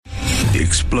The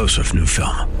explosive new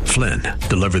film, Flynn,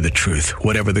 deliver the truth,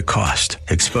 whatever the cost,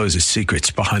 exposes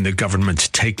secrets behind the government's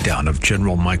takedown of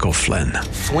General Michael Flynn.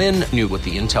 Flynn knew what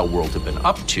the intel world had been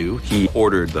up to. He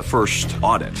ordered the first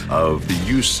audit of the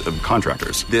use of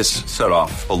contractors. This set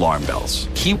off alarm bells.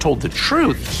 He told the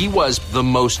truth. He was the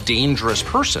most dangerous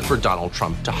person for Donald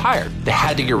Trump to hire. They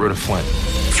had to get rid of Flynn.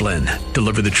 Flynn,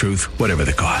 deliver the truth, whatever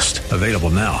the cost. Available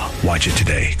now. Watch it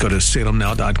today. Go to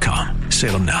salemnow.com.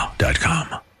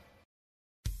 salemnow.com.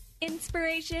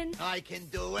 Inspiration. I can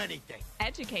do anything.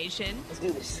 Education. Let's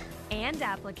do this. And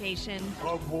application.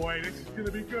 Oh boy, this is going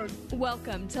to be good.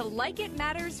 Welcome to Like It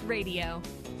Matters Radio.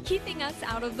 Keeping us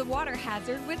out of the water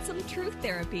hazard with some truth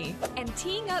therapy and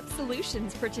teeing up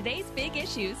solutions for today's big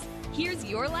issues. Here's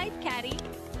your life caddy,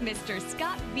 Mr.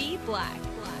 Scott V. Black.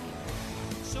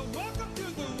 So welcome to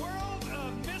the world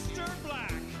of Mr.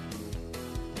 Black.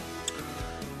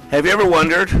 Have you ever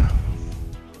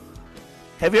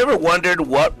wondered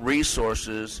what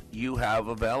resources you have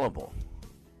available?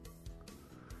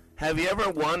 Have you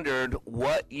ever wondered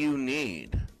what you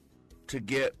need to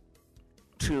get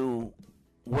to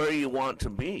where you want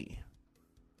to be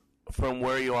from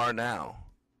where you are now?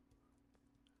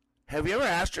 Have you ever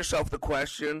asked yourself the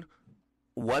question,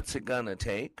 what's it going to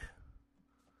take?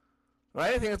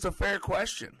 Right? I think it's a fair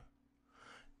question.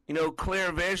 You know,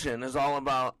 clear vision is all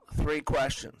about three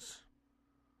questions.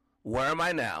 Where am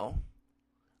I now?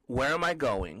 Where am I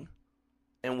going?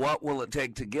 And what will it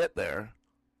take to get there?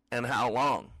 And how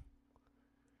long?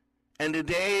 In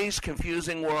today's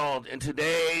confusing world, in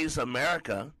today's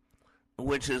America,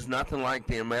 which is nothing like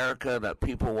the America that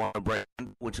people want to brand,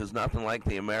 which is nothing like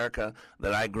the America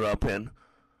that I grew up in,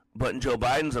 but in Joe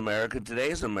Biden's America,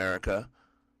 today's America,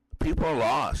 people are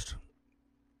lost.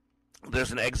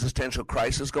 There's an existential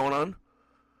crisis going on.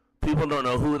 People don't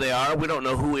know who they are. We don't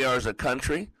know who we are as a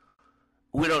country.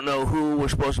 We don't know who we're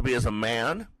supposed to be as a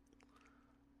man,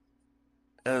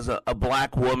 as a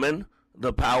black woman.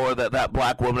 The power that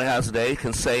black woman has today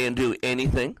can say and do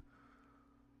anything.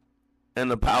 And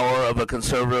the power of a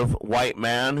conservative white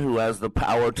man who has the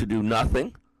power to do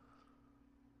nothing.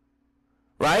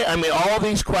 Right? I mean, all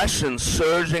these questions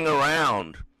surging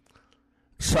around.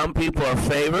 Some people are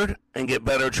favored and get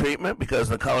better treatment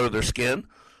because of the color of their skin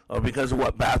or because of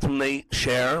what bathroom they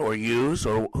share or use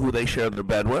or who they share their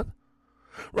bed with.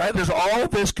 Right? There's all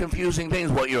this confusing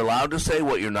things, what you're allowed to say,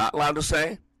 what you're not allowed to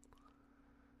say.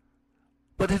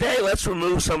 But today, let's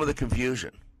remove some of the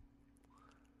confusion.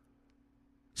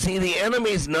 See, the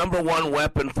enemy's number one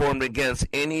weapon formed against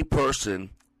any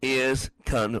person is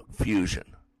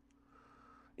confusion.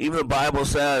 Even the Bible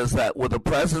says that with the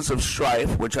presence of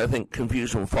strife, which I think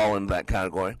confusion will fall into that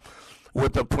category,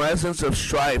 with the presence of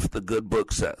strife, the good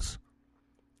book says,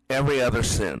 every other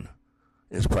sin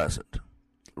is present.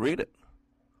 Read it.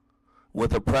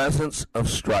 With the presence of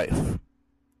strife,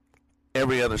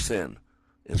 every other sin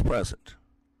is present.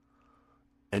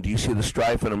 And do you see the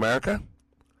strife in America?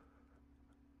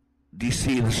 Do you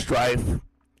see the strife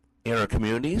in our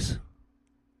communities?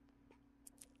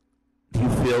 Do you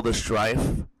feel the strife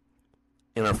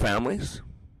in our families?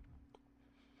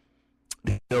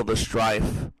 Do you feel the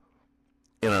strife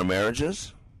in our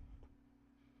marriages?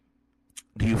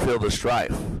 Do you feel the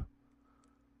strife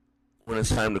when it's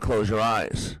time to close your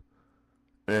eyes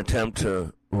and attempt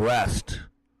to rest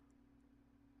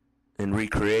and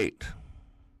recreate?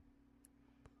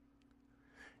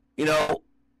 You know,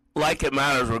 Like It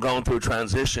Matters, we're going through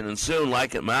transition, and soon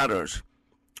Like It Matters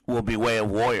will be Way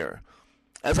of Warrior.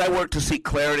 As I work to seek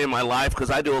clarity in my life, because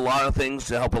I do a lot of things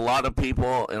to help a lot of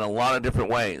people in a lot of different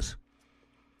ways.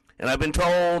 And I've been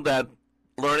told that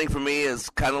learning for me is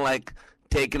kind of like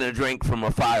taking a drink from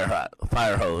a fire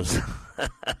hose.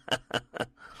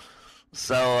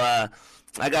 So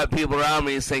I got people around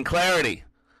me saying, clarity,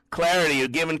 you're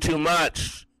giving too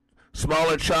much.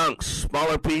 Smaller chunks,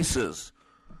 smaller pieces.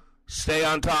 Stay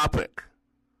on topic.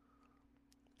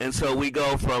 And so we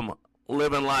go from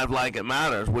living life like it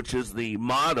matters, which is the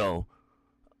motto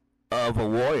of a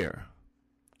warrior,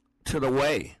 to the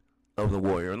way of the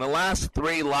warrior. And the last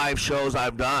 3 live shows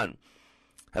I've done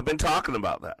have been talking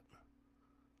about that.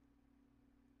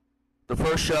 The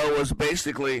first show was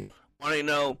basically wanting to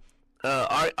know,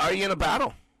 are you in a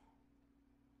battle?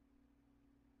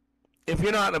 If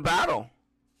you're not in a battle,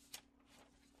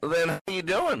 then how are you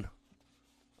doing?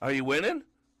 Are you winning?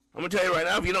 I'm going to tell you right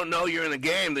now, if you don't know you're in a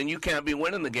game, then you can't be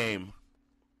winning the game.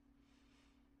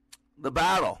 The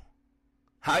battle.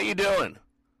 How you doing?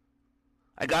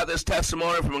 I got this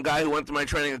testimony from a guy who went through my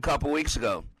training a couple weeks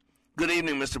ago. Good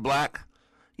evening, Mr. Black.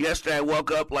 Yesterday I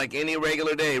woke up like any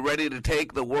regular day, ready to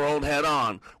take the world head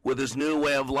on with this new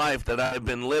way of life that I've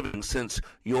been living since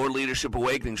your Leadership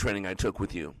Awakening training I took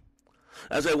with you.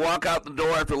 As I walk out the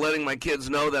door after letting my kids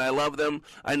know that I love them,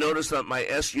 I noticed that my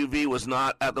SUV was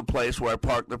not at the place where I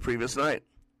parked the previous night.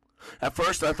 At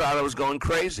first I thought I was going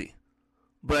crazy,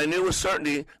 but I knew with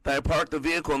certainty that I parked the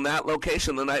vehicle in that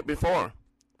location the night before.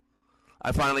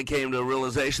 I finally came to a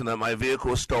realization that my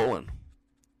vehicle was stolen.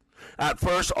 At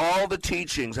first, all the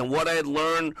teachings and what I had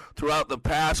learned throughout the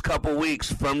past couple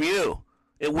weeks from you,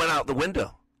 it went out the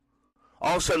window.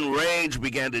 All of a sudden, rage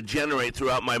began to generate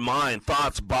throughout my mind,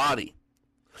 thoughts, body.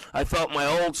 I felt my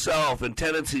old self and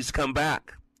tendencies come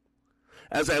back.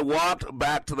 As I walked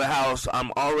back to the house, I'm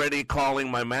already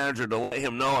calling my manager to let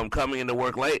him know I'm coming into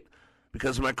work late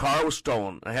because my car was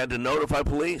stolen. I had to notify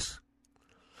police.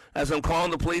 As I'm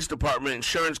calling the police department,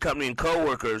 insurance company, and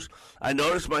coworkers, I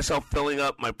noticed myself filling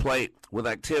up my plate with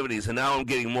activities, and now I'm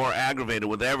getting more aggravated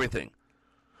with everything.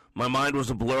 My mind was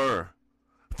a blur,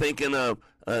 thinking of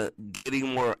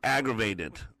getting more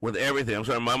aggravated with everything.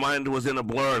 My mind was in a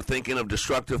blur, thinking of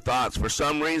destructive thoughts. For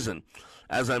some reason,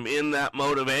 as I'm in that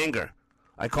mode of anger,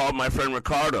 I called my friend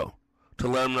Ricardo to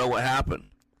let him know what happened.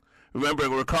 Remember,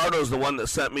 Ricardo's the one that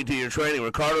sent me to your training.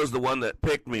 Ricardo's the one that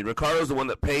picked me. Ricardo's the one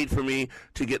that paid for me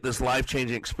to get this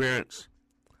life-changing experience.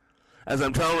 As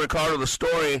I'm telling Ricardo the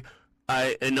story,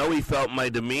 I know he felt my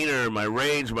demeanor, my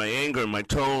rage, my anger, and my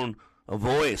tone of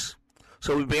voice.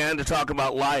 So we began to talk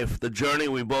about life, the journey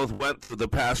we both went through the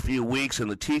past few weeks, and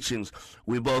the teachings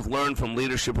we both learned from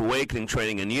Leadership Awakening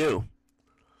training and you.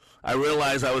 I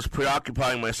realized I was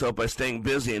preoccupying myself by staying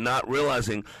busy and not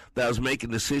realizing that I was making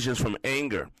decisions from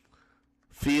anger,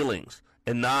 feelings,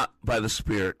 and not by the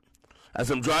Spirit. As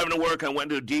I'm driving to work, I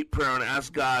went to a deep prayer and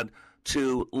asked God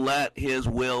to let His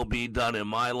will be done in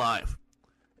my life.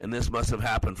 And this must have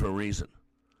happened for a reason.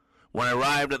 When I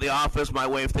arrived at the office, my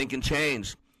way of thinking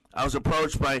changed. I was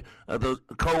approached by the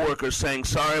coworkers saying,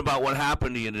 "Sorry about what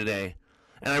happened to you today."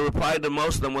 And I replied to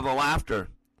most of them with a laughter.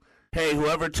 Hey,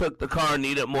 whoever took the car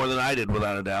needed it more than I did,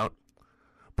 without a doubt.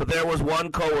 But there was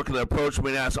one coworker that approached me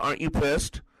and asked, "Aren't you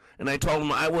pissed?" And I told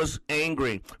him I was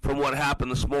angry from what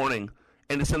happened this morning,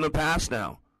 and it's in the past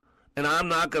now. And I'm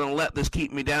not going to let this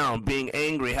keep me down, being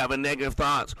angry, having negative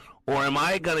thoughts. Or am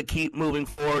I going to keep moving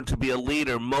forward to be a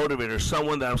leader, motivator,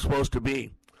 someone that I'm supposed to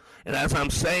be? And as I'm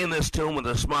saying this to him with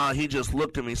a smile, he just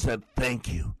looked at me and said,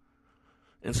 "Thank you."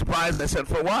 And surprised, I said,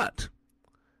 "For what?"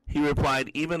 He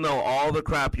replied, "Even though all the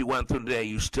crap you went through today,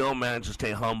 you still managed to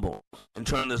stay humble and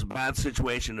turn this bad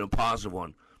situation into a positive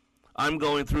one. I'm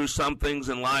going through some things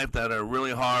in life that are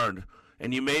really hard,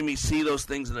 and you made me see those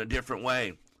things in a different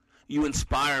way. You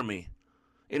inspire me."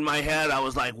 In my head, I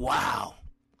was like, wow.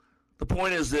 The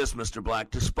point is this, Mr. Black,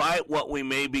 despite what we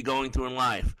may be going through in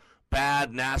life,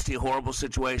 bad, nasty, horrible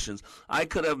situations, I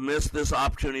could have missed this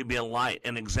opportunity to be a light,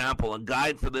 an example, a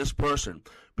guide for this person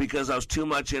because I was too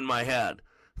much in my head,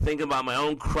 thinking about my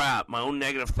own crap, my own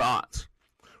negative thoughts.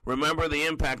 Remember the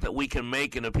impact that we can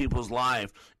make in a people's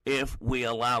life if we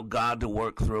allow God to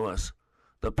work through us.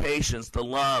 The patience, the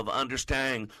love,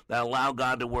 understanding that allow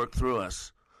God to work through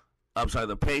us.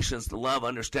 The patience, the love,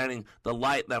 understanding, the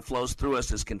light that flows through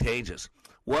us is contagious.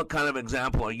 What kind of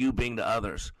example are you being to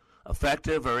others?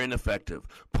 Effective or ineffective?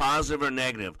 Positive or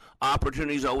negative?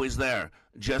 Opportunity's always there.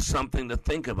 Just something to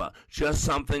think about. Just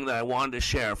something that I wanted to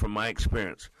share from my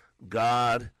experience.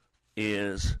 God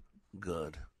is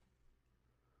good.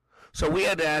 So we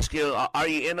had to ask you, are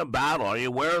you in a battle? Are you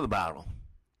aware of the battle?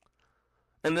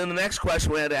 And then the next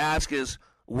question we had to ask is,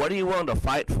 what are you willing to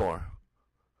fight for?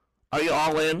 Are you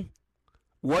all in?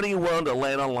 What are you willing to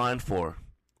lay it on line for?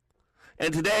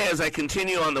 And today, as I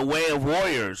continue on the way of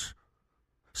warriors,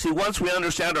 see, once we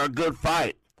understand our good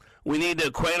fight, we need to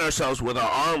acquaint ourselves with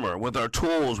our armor, with our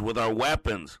tools, with our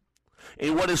weapons.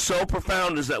 And what is so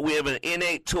profound is that we have an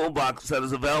innate toolbox that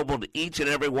is available to each and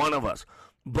every one of us,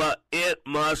 but it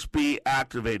must be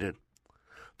activated.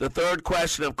 The third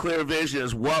question of clear vision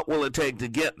is, what will it take to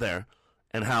get there,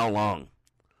 and how long?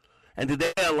 And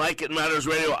today on Like It Matters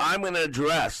Radio, I'm going to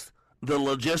address the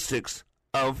logistics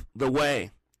of the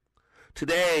way.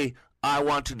 Today, I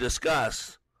want to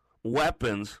discuss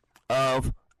weapons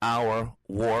of our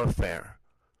warfare.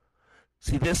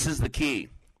 See, this is the key.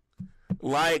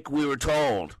 Like we were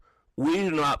told, we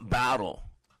do not battle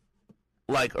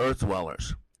like earth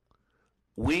dwellers.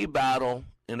 We battle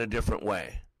in a different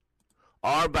way.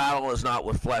 Our battle is not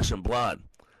with flesh and blood.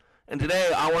 And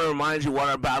today, I want to remind you what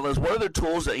our battle is. What are the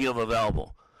tools that you have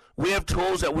available? We have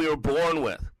tools that we were born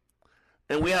with.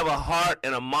 And we have a heart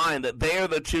and a mind that they are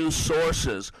the two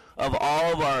sources of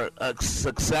all of our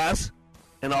success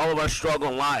and all of our struggle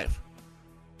in life.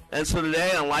 And so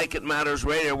today on Like It Matters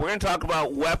Radio, we're going to talk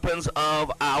about weapons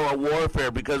of our warfare,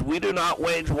 because we do not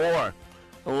wage war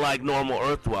like normal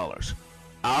earth dwellers.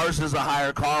 Ours is a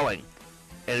higher calling.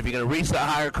 And if you're going to reach that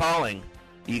higher calling,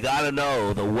 you got to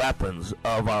know the weapons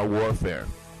of our warfare.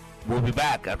 We'll be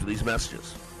back after these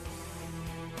messages.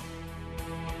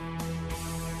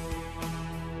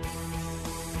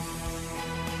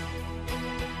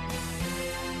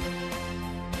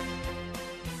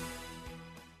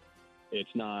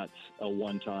 It's not a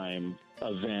one-time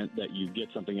event that you get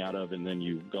something out of and then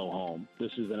you go home.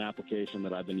 This is an application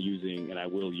that I've been using and I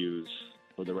will use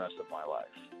for the rest of my life.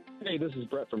 Hey, this is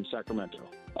Brett from Sacramento.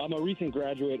 I'm a recent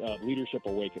graduate of Leadership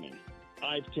Awakening.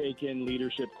 I've taken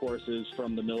leadership courses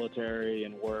from the military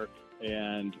and work,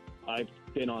 and I've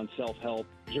been on self-help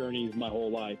journeys my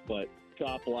whole life, but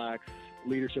Scott Black's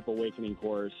Leadership Awakening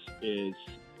course is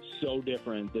so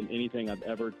different than anything I've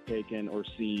ever taken or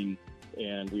seen,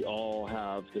 and we all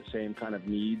have the same kind of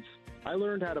needs. I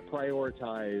learned how to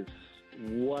prioritize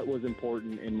what was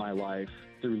important in my life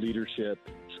through leadership.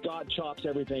 Scott chops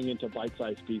everything into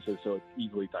bite-sized pieces so it's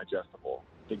easily digestible.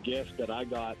 The gift that I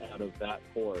got out of that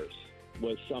course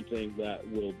was something that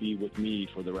will be with me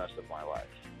for the rest of my life.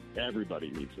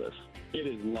 Everybody needs this. It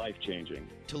is life-changing.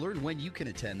 To learn when you can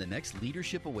attend the next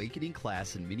Leadership Awakening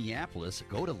class in Minneapolis,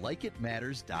 go to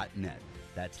likeitmatters.net.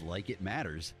 That's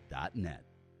likeitmatters.net.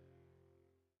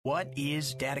 What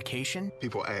is dedication?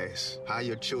 People ask, how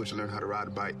your children learn how to ride a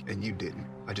bike and you didn't?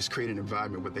 I just created an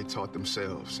environment where they taught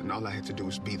themselves, and all I had to do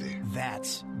was be there.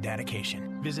 That's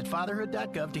dedication. Visit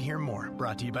fatherhood.gov to hear more.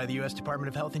 Brought to you by the U.S. Department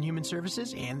of Health and Human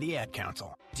Services and the Ad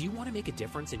Council. Do you want to make a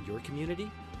difference in your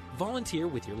community? Volunteer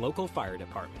with your local fire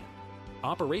department.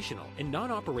 Operational and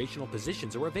non-operational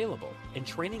positions are available, and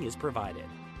training is provided.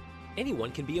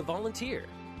 Anyone can be a volunteer.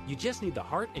 You just need the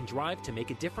heart and drive to make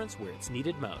a difference where it's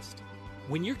needed most.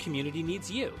 When your community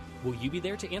needs you, will you be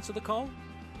there to answer the call?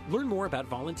 Learn more about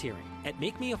volunteering at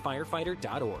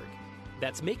makemeafirefighter.org.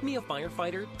 That's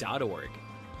makemeafirefighter.org.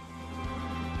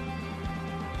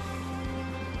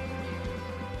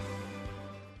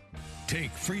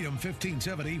 Take Freedom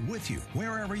 1570 with you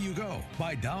wherever you go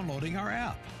by downloading our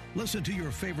app. Listen to your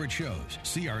favorite shows,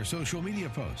 see our social media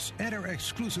posts, enter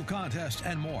exclusive contests,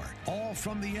 and more, all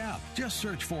from the app. Just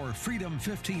search for Freedom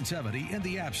 1570 in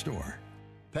the App Store.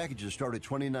 Packages start at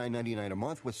 $29.99 a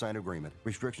month with signed agreement.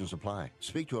 Restrictions apply.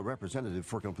 Speak to a representative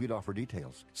for complete offer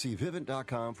details. See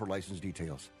Vivint.com for license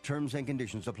details. Terms and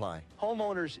conditions apply.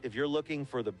 Homeowners, if you're looking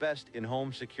for the best in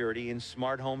home security and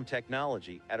smart home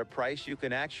technology at a price you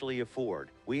can actually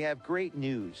afford, we have great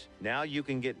news. Now you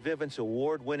can get Vivint's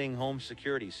award-winning home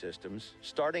security systems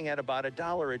starting at about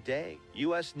 $1 a day.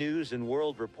 U.S. News &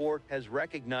 World Report has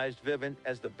recognized Vivint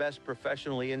as the best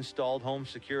professionally installed home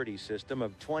security system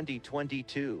of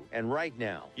 2022. And right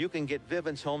now, you can get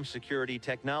Vivint's home security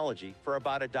technology for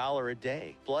about $1 a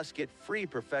day. Plus, get free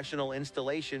professional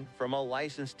installation from a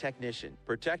licensed technician.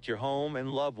 Protect your home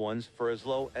and loved ones for as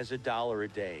low as $1 a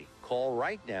day. Call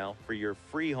right now for your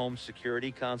free home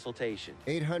security consultation.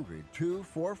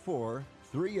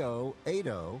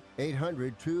 800-244-3080.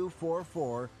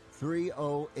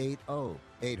 800-244-3080.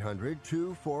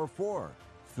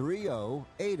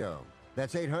 800-244-3080.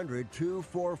 That's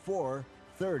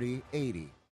 800-244-3080.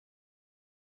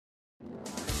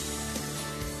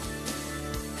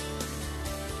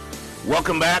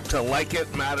 Welcome back to Like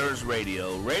It Matters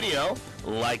Radio. Radio,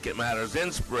 like it matters,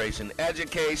 inspiration,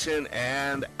 education,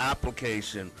 and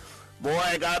application. Boy,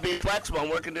 I gotta be flexible. I'm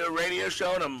working to a radio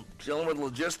show, and I'm dealing with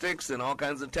logistics and all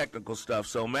kinds of technical stuff.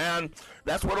 So, man,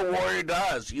 that's what a warrior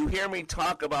does. You hear me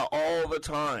talk about all the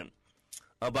time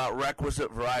about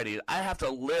requisite variety. I have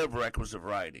to live requisite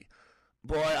variety.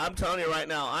 Boy, I'm telling you right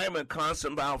now, I am in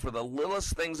constant battle for the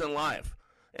littlest things in life.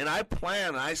 And I plan,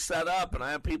 and I set up, and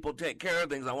I have people take care of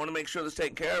things. I want to make sure it's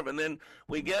taken care of. And then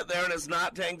we get there, and it's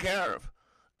not taken care of.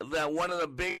 That one of the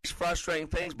biggest frustrating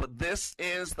things, but this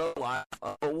is the life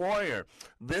of a warrior.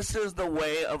 This is the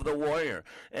way of the warrior.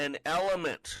 An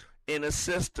element in a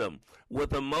system with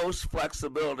the most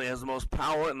flexibility has the most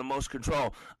power and the most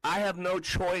control. I have no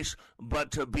choice but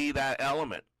to be that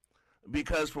element.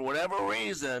 Because for whatever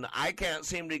reason, I can't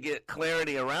seem to get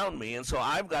clarity around me, and so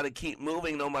I've got to keep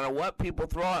moving no matter what people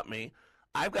throw at me.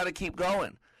 I've got to keep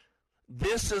going.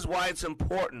 This is why it's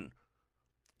important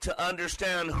to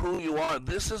understand who you are.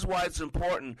 This is why it's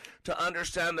important to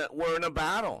understand that we're in a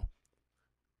battle.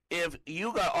 If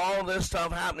you got all this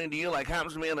stuff happening to you like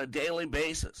happens to me on a daily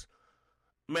basis,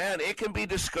 man, it can be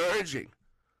discouraging.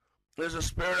 There's a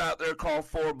spirit out there called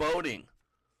foreboding.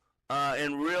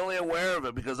 And really aware of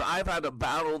it, because I've had to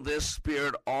battle this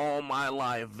spirit all my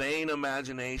life. Vain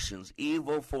imaginations,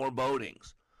 evil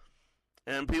forebodings.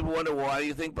 And people wonder, well, why do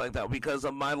you think like that? Because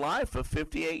of my life of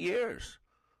 58 years.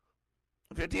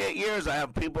 58 years, I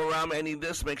have people around me, I need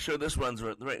this, make sure this runs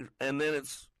right. And then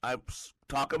I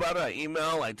talk about it, I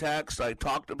email, I text, I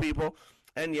talk to people,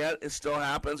 and yet it still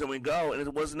happens, and we go, and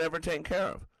it was never taken care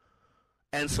of.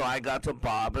 And so I got to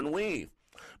bob and weave.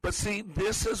 But see,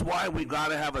 this is why we got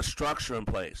to have a structure in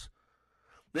place.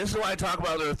 This is why I talk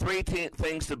about there are three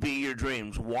things to be your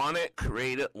dreams. Want it,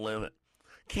 create it, live it.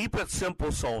 Keep it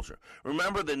simple, soldier.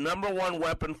 Remember, the number one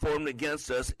weapon formed against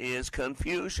us is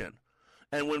confusion.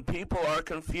 And when people are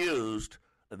confused,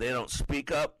 they don't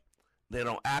speak up, they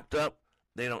don't act up,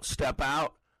 they don't step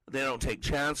out, they don't take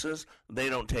chances, they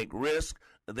don't take risks,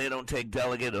 they don't take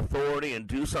delegated authority and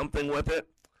do something with it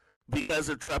because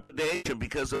of trepidation,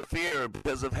 because of fear,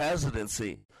 because of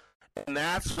hesitancy. And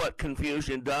that's what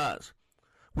confusion does.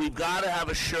 We've got to have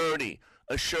a surety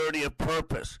of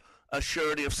purpose, a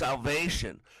surety of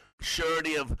salvation,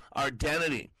 surety of our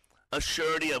identity, a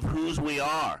surety of whose we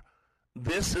are.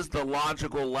 This is the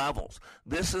logical levels.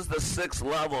 This is the 6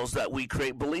 levels that we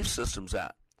create belief systems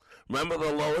at. Remember,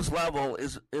 the lowest level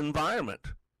is environment.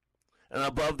 And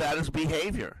above that is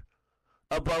behavior.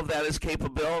 Above that is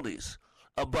capabilities.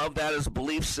 Above that is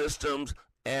belief systems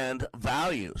and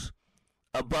values.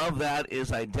 Above that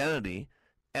is identity.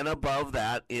 And above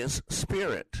that is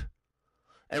spirit.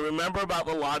 And remember about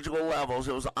the logical levels,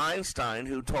 it was Einstein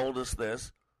who told us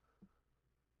this,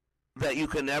 that you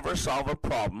can never solve a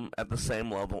problem at the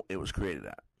same level it was created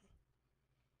at.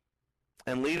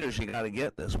 And leaders, you got to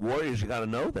get this. Warriors, you got to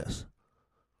know this.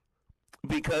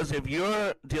 Because if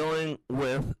you're dealing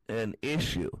with an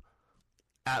issue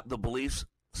at the belief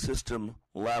system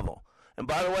level, and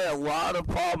by the way, a lot of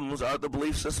problems are at the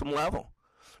belief system level.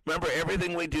 Remember,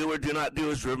 everything we do or do not do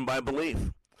is driven by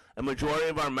belief. A majority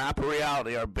of our map of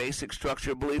reality, our basic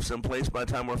structure of beliefs, in place by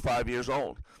the time we're 5 years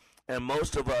old. And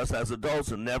most of us as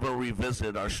adults have never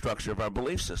revisited our structure of our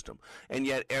belief system. And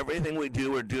yet everything we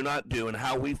do or do not do and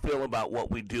how we feel about what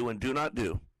we do and do not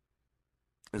do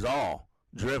is all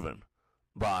driven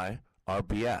by our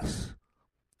BS,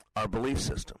 our belief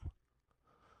system.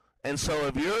 And so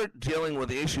if you're dealing with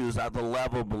issues at the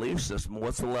level of belief system,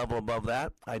 what's the level above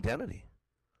that? Identity.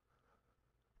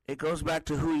 It goes back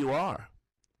to who you are.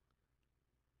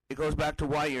 It goes back to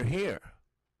why you're here.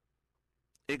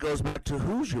 It goes back to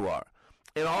whose you are.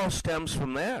 It all stems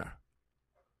from there.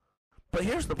 But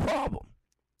here's the problem.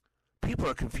 People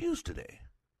are confused today.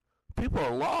 People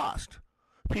are lost.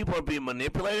 People are being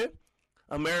manipulated.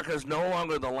 America is no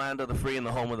longer the land of the free and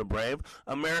the home of the brave.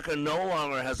 America no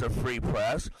longer has a free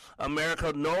press.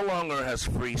 America no longer has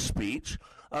free speech.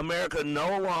 America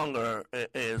no longer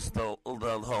is the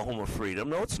home of freedom.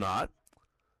 No, it's not.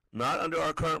 Not under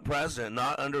our current president,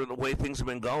 not under the way things have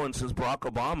been going since Barack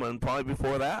Obama and probably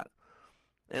before that.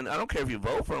 And I don't care if you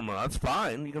vote for him or not, it's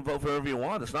fine. You can vote for whoever you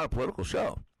want. It's not a political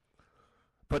show.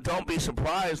 But don't be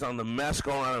surprised on the mess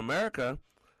going on in America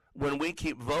when we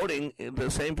keep voting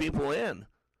the same people in.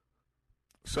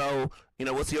 So,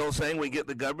 what's the old saying? We get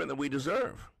the government that we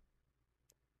deserve.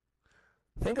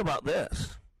 Think about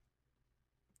this.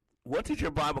 What did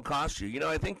your Bible cost you?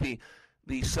 I think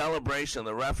the celebration of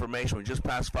the Reformation, we just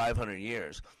passed 500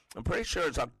 years. I'm pretty sure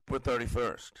it's October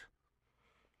 31st.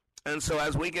 And so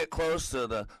as we get close to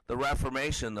the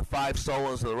Reformation, the 5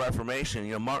 solas of the Reformation,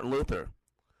 Martin Luther,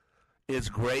 it's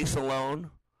grace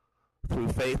alone, through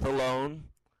faith alone,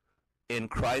 in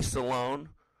Christ alone,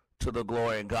 to the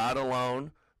glory of God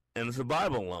alone, and it's the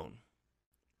Bible alone.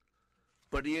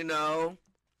 But do you know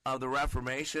of the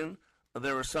Reformation,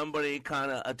 there was somebody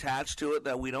kind of attached to it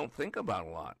that we don't think about a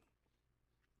lot.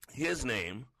 His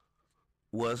name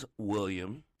was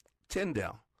William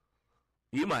Tyndale.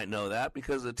 You might know that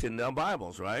because of the Tyndale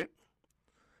Bibles, right?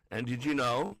 And did you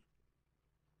know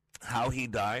how he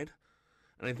died?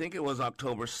 And I think it was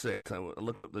October 6th. I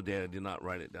looked up the date. I did not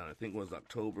write it down. I think it was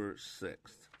October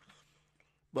 6th.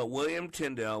 But William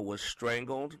Tyndale was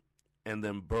strangled and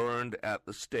then burned at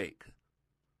the stake.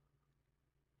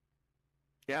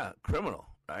 Yeah, criminal,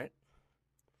 right?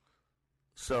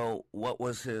 So what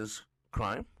was his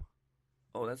crime?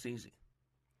 Oh, that's easy.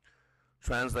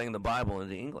 Translating the Bible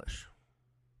into English.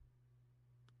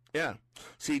 Yeah.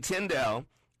 See, Tyndale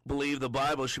believed the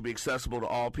Bible should be accessible to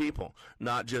all people,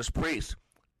 not just priests.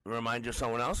 Remind you of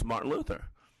someone else, Martin Luther.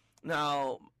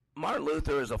 Now, Martin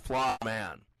Luther is a flawed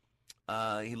man.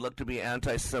 He looked to be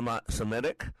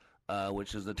anti-Semitic,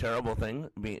 which is a terrible thing.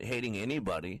 Hating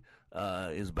anybody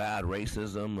is bad.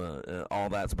 Racism, all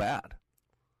that's bad.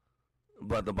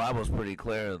 But the Bible is pretty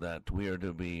clear that we are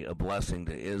to be a blessing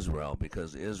to Israel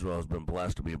because Israel has been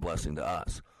blessed to be a blessing to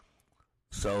us.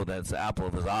 So that's the apple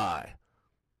of his eye.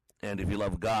 And if you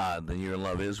love God, then you're going to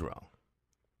love Israel.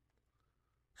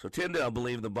 So Tyndale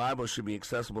believed the Bible should be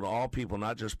accessible to all people,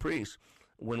 not just priests.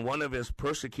 When one of his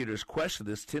persecutors questioned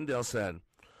this, Tyndale said,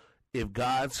 "If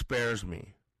God spares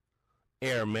me,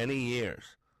 ere many years,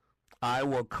 I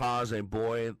will cause a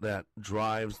boy that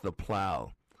drives the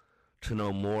plow to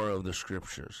know more of the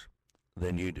Scriptures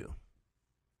than you do."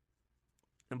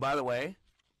 And by the way,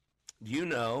 do you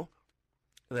know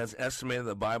that it's estimated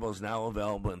the Bible is now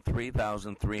available in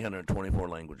 3,324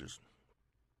 languages?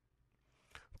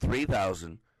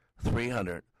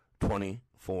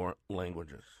 3,324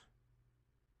 languages.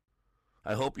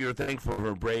 I hope you're thankful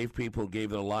for brave people who gave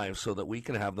their lives so that we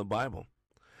can have the Bible.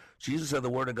 Jesus said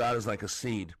the Word of God is like a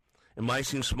seed. It might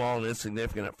seem small and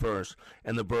insignificant at first,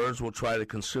 and the birds will try to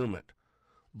consume it.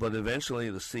 But eventually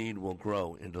the seed will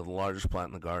grow into the largest plant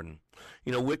in the garden.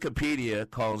 You know, Wikipedia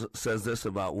says this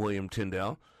about William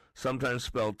Tyndale, sometimes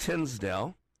spelled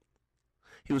Tinsdale.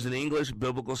 He was an English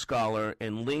biblical scholar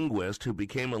and linguist who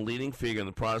became a leading figure in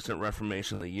the Protestant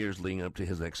Reformation in the years leading up to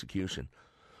his execution.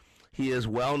 He is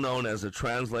well known as a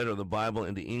translator of the Bible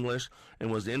into English and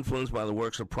was influenced by the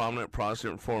works of prominent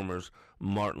Protestant reformers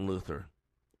Martin Luther.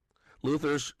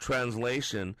 Luther's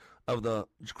translation of the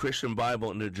Christian Bible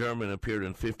into German appeared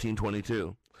in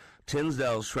 1522.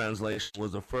 Tyndale's translation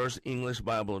was the first English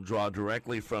Bible to draw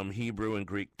directly from Hebrew and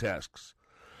Greek texts,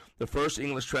 the first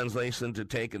English translation to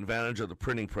take advantage of the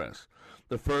printing press,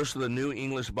 the first of the New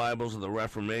English Bibles of the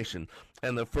Reformation,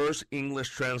 and the first English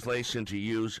translation to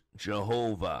use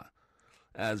Jehovah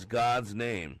as God's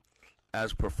name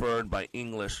as preferred by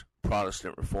English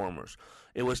Protestant reformers.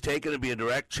 It was taken to be a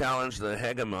direct challenge to the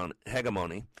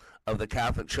hegemony of the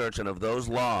Catholic Church and of those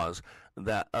laws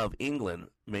that of England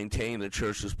maintained the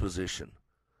Church's position.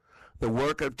 The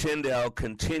work of Tyndale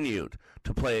continued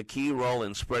to play a key role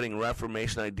in spreading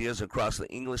Reformation ideas across the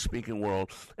English-speaking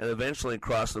world and eventually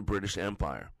across the British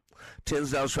Empire.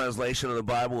 Tyndale's translation of the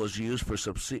Bible was used for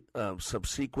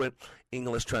subsequent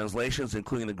English translations,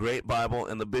 including the Great Bible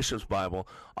and the Bishop's Bible,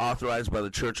 authorized by the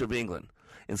Church of England.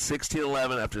 In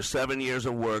 1611, after 7 years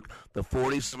of work, the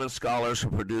 47 scholars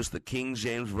who produced the King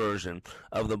James Version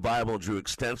of the Bible drew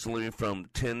extensively from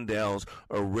Tyndale's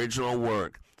original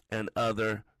work and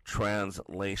other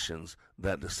translations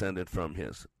that descended from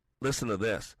his. Listen to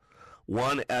this.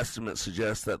 One estimate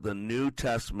suggests that the New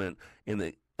Testament in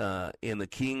the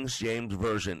King James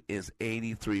Version is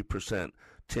 83%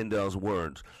 Tyndale's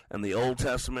words, and the Old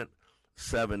Testament,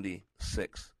 76%.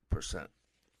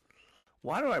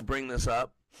 Why do I bring this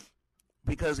up?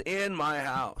 Because in my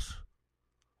house,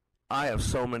 I have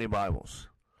so many Bibles.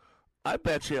 I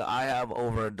bet you I have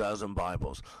over a dozen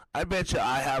Bibles. I bet you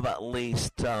I have at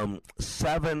least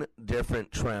 7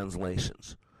 different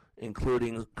translations,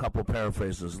 including a couple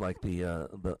paraphrases like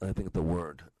the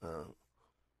Word.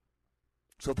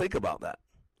 So think about that.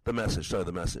 The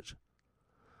Message.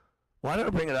 Why did I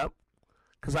bring it up?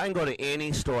 Because I can go to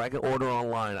any store. I can order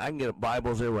online. I can get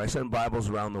Bibles everywhere. I send Bibles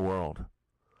around the world.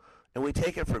 And we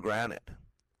take it for granted.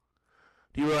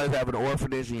 Do you realize I have an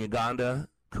orphanage in Uganda?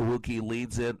 Kawuki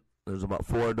leads it. There's about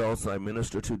 4 adults that I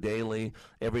minister to daily.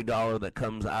 Every dollar that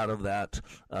comes out of that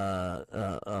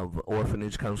of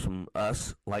orphanage comes from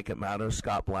us, Like It Matters,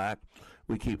 Scott Black.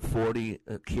 We keep 40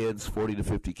 to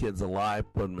 50 kids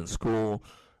alive, put them in school.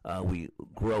 We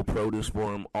grow produce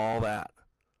for them, all that.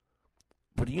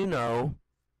 But do you know,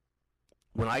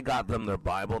 when I got them their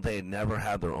Bible, they had never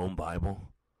had their own Bible.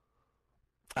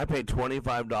 I paid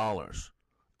 $25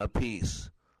 a piece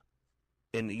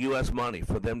in U.S. money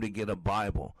for them to get a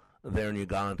Bible there in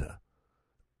Uganda.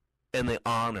 And the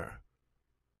honor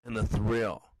and the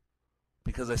thrill,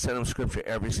 because I send them scripture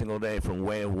every single day from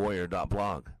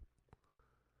wayofwarrior.blog.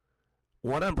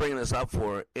 What I'm bringing this up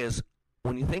for is,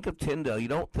 when you think of Tyndale, you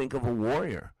don't think of a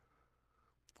warrior.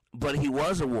 But he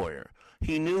was a warrior.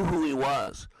 He knew who he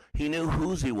was. He knew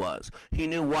whose he was. He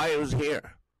knew why he was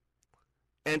here.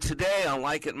 And today on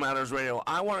Like It Matters Radio,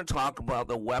 I want to talk about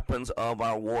the weapons of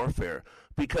our warfare.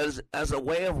 Because as a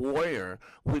way of warrior,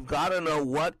 we've got to know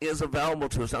what is available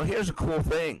to us. Now, here's a cool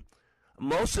thing.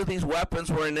 Most of these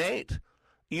weapons were innate.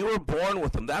 You were born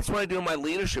with them. That's what I do in my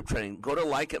leadership training. Go to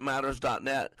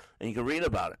likeitmatters.net and you can read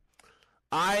about it.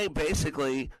 I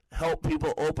basically help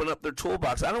people open up their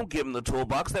toolbox. I don't give them the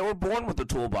toolbox. They were born with the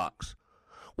toolbox.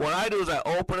 What I do is I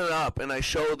open it up and I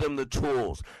show them the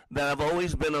tools that have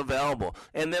always been available,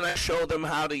 and then I show them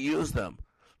how to use them.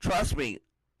 Trust me,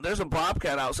 there's a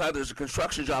Bobcat outside. There's a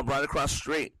construction job right across the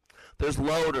street. There's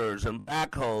loaders and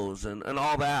backhoes and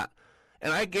all that.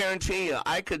 And I guarantee you,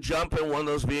 I could jump in one of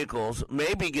those vehicles,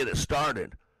 maybe get it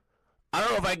started. I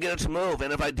don't know if I get it to move,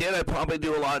 and if I did, I'd probably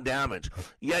do a lot of damage.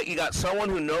 Yet you got someone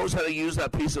who knows how to use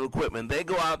that piece of equipment. They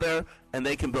go out there and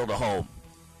they can build a home.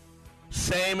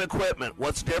 Same equipment.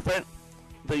 What's different?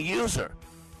 The user.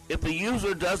 If the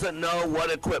user doesn't know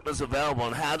what equipment is available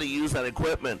and how to use that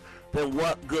equipment, then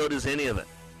what good is any of it?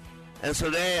 And so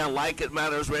today on Like It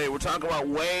Matters Radio, we're talking about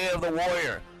Way of the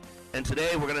Warrior. And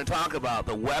today we're going to talk about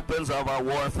the weapons of our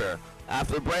warfare.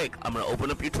 After the break, I'm going to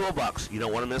open up your toolbox. You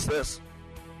don't want to miss this.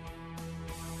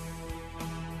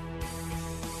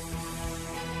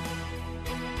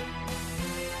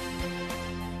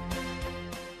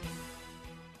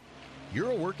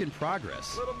 You're a work in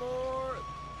progress. A little more.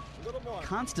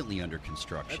 Constantly under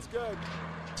construction. That's good.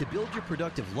 To build your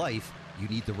productive life, you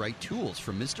need the right tools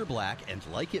from Mr. Black and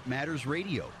Like It Matters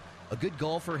Radio. A good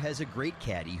golfer has a great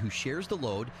caddy who shares the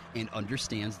load and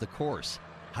understands the course.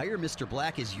 Hire Mr.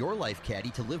 Black as your life caddy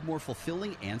to live more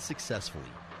fulfilling and successfully.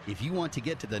 If you want to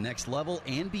get to the next level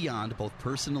and beyond, both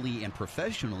personally and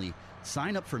professionally,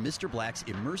 sign up for Mr. Black's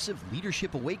Immersive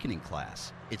Leadership Awakening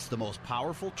class. It's the most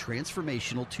powerful,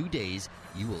 transformational 2 days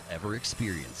you will ever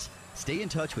experience. Stay in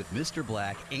touch with Mr.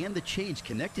 Black and the change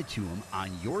connected to him on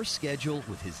your schedule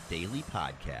with his daily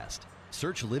podcast.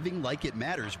 Search Living Like It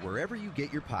Matters wherever you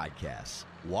get your podcasts.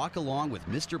 Walk along with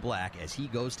Mr. Black as he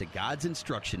goes to God's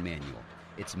instruction manual.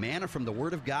 It's manna from the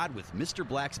Word of God with Mr.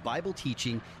 Black's Bible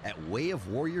teaching at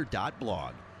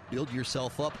wayofwarrior.blog. Build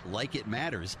yourself up like it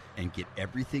matters and get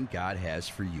everything God has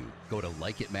for you. Go to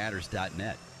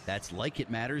likeitmatters.net. That's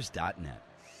likeitmatters.net.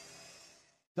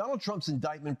 Donald Trump's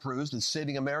indictment proves that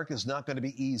saving America is not going to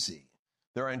be easy.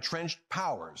 There are entrenched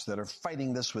powers that are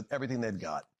fighting this with everything they've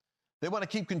got. They want to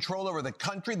keep control over the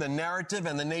country, the narrative,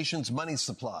 and the nation's money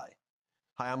supply.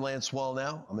 Hi, I'm Lance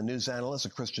Wallnau. I'm a news analyst, a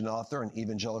Christian author, an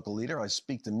evangelical leader. I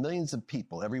speak to millions of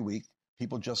people every week,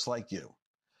 people just like you.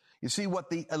 You see, what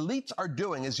the elites are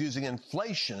doing is using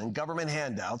inflation and government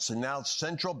handouts and now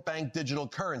central bank digital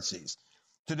currencies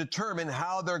to determine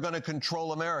how they're going to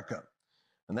control America.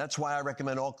 And that's why I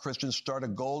recommend all Christians start a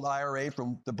gold IRA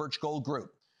from the Birch Gold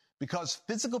Group, because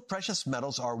physical precious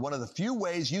metals are one of the few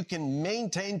ways you can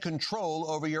maintain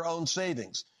control over your own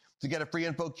savings. To get a free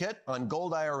info kit on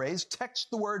gold IRAs, text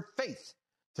the word faith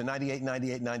to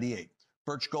 989898.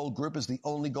 Birch Gold Group is the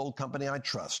only gold company I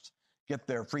trust. Get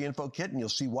their free info kit and you'll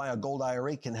see why a gold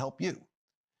IRA can help you.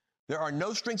 There are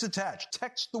no strings attached.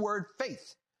 Text the word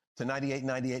faith to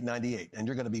 989898 and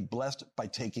you're going to be blessed by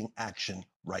taking action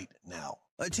right now.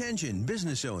 Attention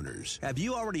business owners. Have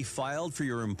you already filed for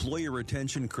your employee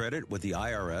retention credit with the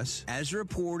IRS? As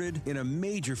reported in a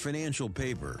major financial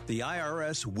paper, the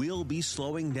IRS will be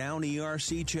slowing down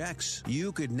ERC checks.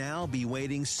 You could now be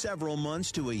waiting several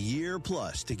months to a year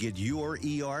plus to get your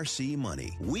ERC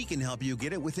money. We can help you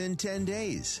get it within 10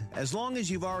 days. As long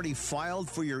as you've already filed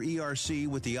for your ERC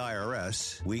with the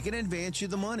IRS, we can advance you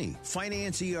the money.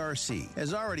 Finance ERC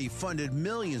has already funded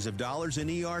millions of dollars in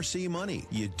ERC money.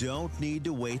 You don't need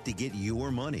to wait to get your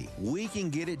money. We can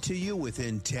get it to you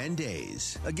within 10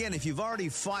 days. Again, if you've already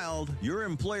filed your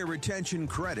employer retention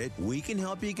credit, we can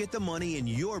help you get the money in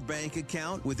your bank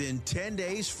account within 10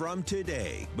 days from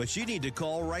today. But you need to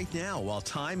call right now while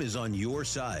time is on your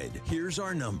side. Here's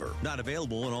our number. Not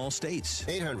available in all states.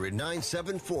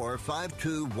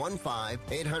 800-974-5215.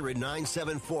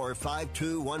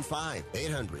 800-974-5215.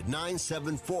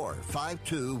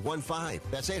 800-974-5215.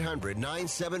 That's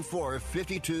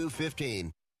 800-974-5215.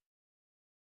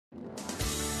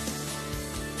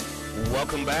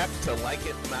 Welcome back to Like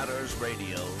It Matters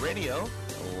Radio. Radio,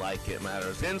 like it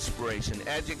matters. Inspiration,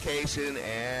 education,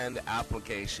 and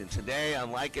application. Today on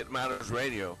Like It Matters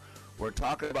Radio, we're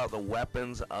talking about the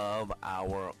weapons of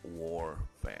our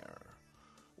warfare.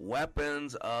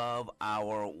 Weapons of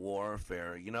our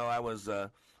warfare. You know, I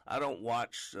don't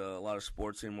watch a lot of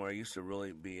sports anymore. I used to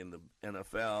really be in the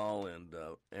NFL and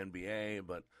NBA,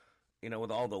 but you know,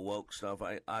 with all the woke stuff,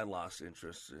 I lost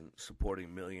interest in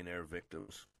supporting millionaire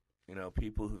victims. You know,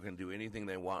 people who can do anything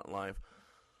they want in life,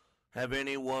 have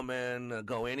any woman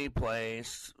go any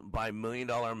place, buy $1 million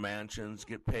mansions,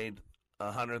 get paid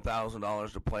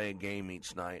 $100,000 to play a game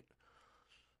each night.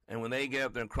 And when they get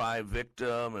up there and cry,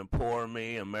 victim and poor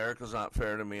me, America's not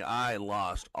fair to me, I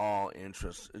lost all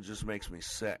interest. It just makes me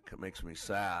sick. It makes me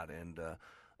sad. And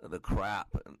the crap,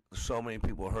 and so many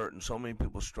people hurt and so many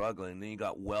people struggling, and then you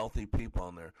got wealthy people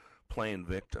on there playing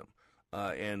victim,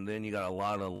 and then you got a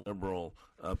lot of liberal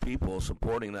people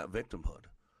supporting that victimhood,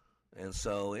 and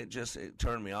so it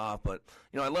turned me off. But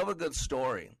you know, I love a good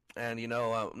story, and you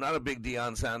know, I'm not a big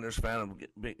Deion Sanders fan.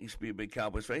 I used to be a big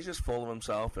Cowboys fan. He's just full of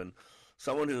himself, and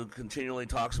someone who continually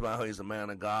talks about how he's a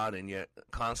man of God and yet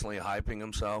constantly hyping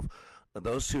himself.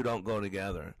 Those two don't go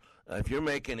together. If you're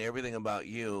making everything about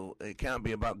you, it can't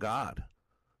be about God.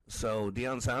 So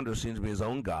Deion Sanders seems to be his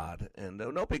own God, and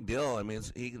no big deal. I mean,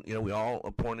 we all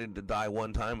appointed to die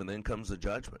one time, and then comes the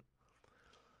judgment.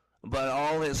 But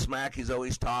all his smack, he's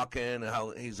always talking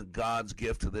how he's a God's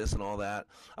gift to this and all that.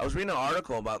 I was reading an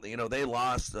article about they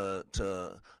lost to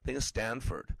I think it's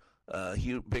Stanford,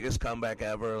 biggest comeback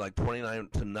ever, like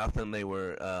 29-0. They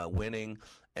were winning,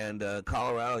 and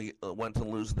Colorado went to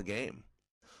lose the game.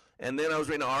 And then I was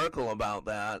reading an article about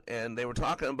that, and they were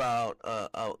talking about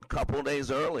a couple of days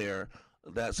earlier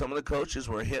that some of the coaches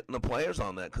were hitting the players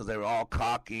on that because they were all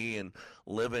cocky and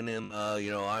living in,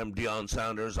 I'm Deion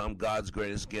Sanders, I'm God's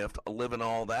greatest gift, living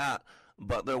all that,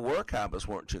 but their work habits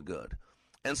weren't too good.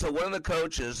 And so one of the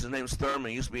coaches, his name's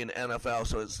Thurman, used to be in the NFL,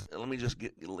 so let me just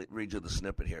read you the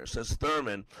snippet here. It says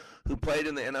Thurman, who played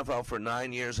in the NFL for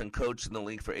 9 years and coached in the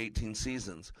league for 18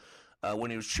 seasons,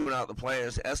 when he was chewing out the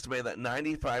players, estimated that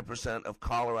 95% of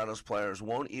Colorado's players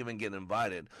won't even get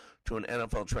invited to an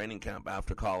NFL training camp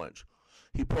after college.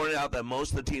 He pointed out that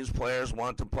most of the team's players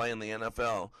want to play in the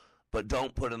NFL, but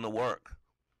don't put in the work.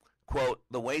 Quote,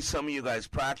 the way some of you guys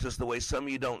practice, the way some of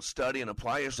you don't study and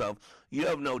apply yourself, you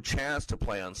have no chance to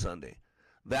play on Sunday.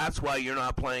 That's why you're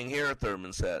not playing here,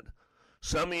 Thurman said.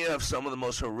 Some of you have some of the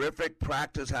most horrific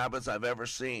practice habits I've ever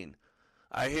seen.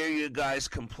 I hear you guys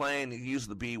complain, use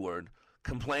the B word,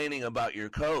 complaining about your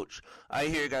coach. I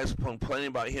hear you guys complaining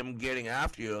about him getting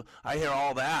after you. I hear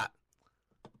all that.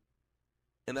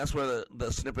 And that's where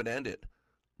the snippet ended.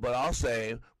 But I'll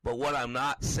say, but what I'm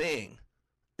not seeing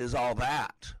is all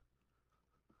that.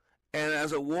 And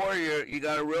as a warrior, you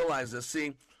got to realize this.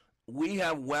 See, we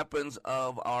have weapons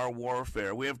of our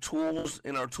warfare. We have tools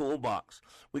in our toolbox.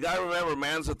 We got to remember,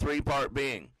 man's a three-part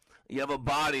being. You have a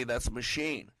body that's a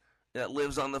machine that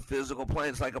lives on the physical plane.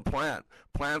 It's like a plant.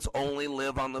 Plants only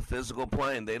live on the physical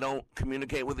plane. They don't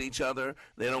communicate with each other.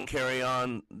 They don't carry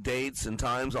on dates and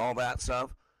times, all that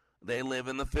stuff. They live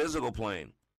in the physical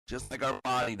plane, just like our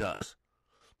body does.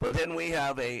 But then we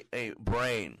have a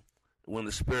brain. When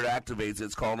the spirit activates,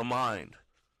 it's called a mind.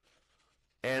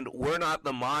 And we're not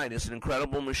the mind. It's an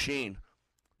incredible machine.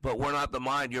 But we're not the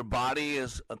mind. Your body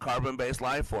is a carbon-based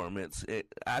life form. It's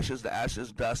ashes to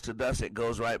ashes, dust to dust. It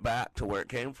goes right back to where it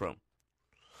came from.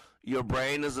 Your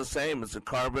brain is the same. It's a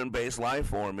carbon-based life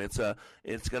form. It's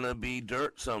going to be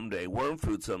dirt someday, worm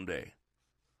food someday.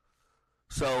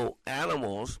 So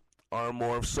animals are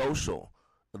more social.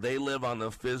 They live on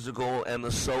the physical and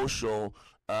the social,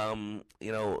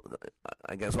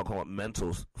 I guess I'll call it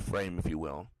mental frame, if you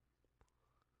will.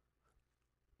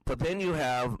 But then you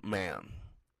have man,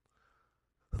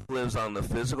 who lives on the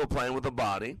physical plane with the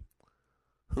body,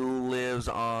 who lives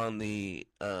on the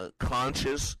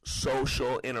conscious,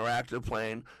 social, interactive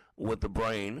plane with the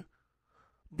brain.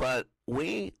 But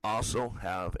we also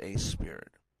have a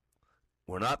spirit.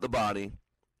 We're not the body.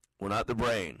 We're not the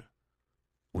brain.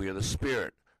 We are the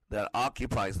spirit that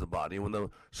occupies the body. When the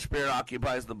spirit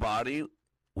occupies the body,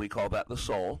 we call that the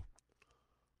soul.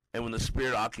 And when the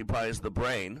spirit occupies the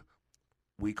brain,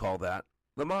 we call that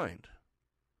the mind.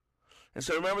 And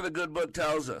so remember, the good book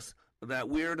tells us that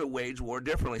we are to wage war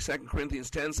differently. 2 Corinthians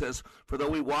 10 says, for though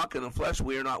we walk in the flesh,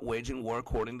 we are not waging war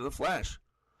according to the flesh.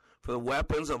 For the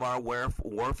weapons of our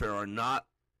warfare are not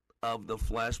of the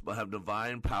flesh, but have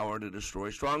divine power to destroy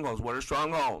strongholds. What are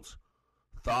strongholds?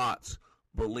 Thoughts,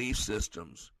 belief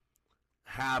systems,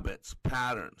 habits,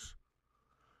 patterns.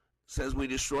 It says we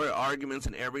destroy arguments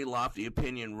and every lofty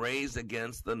opinion raised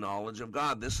against the knowledge of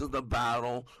God. This is the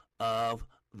battle of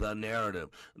the narrative.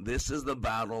 This is the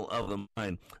battle of the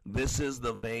mind. This is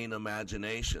the vain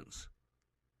imaginations.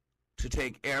 To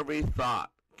take every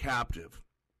thought captive.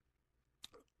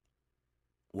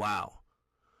 Wow.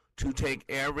 To take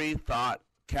every thought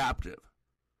captive.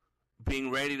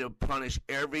 Being ready to punish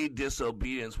every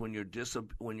disobedience when your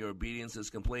obedience is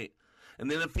complete. And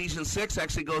then Ephesians 6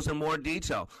 actually goes in more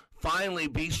detail. Finally,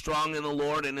 be strong in the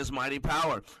Lord and his mighty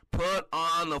power. Put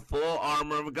on the full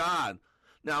armor of God.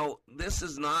 Now, this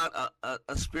is not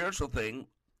a spiritual thing.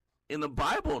 In the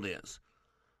Bible it is.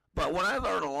 But what I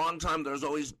learned a long time, there's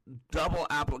always double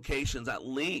applications at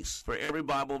least for every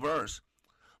Bible verse.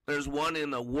 There's one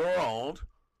in the world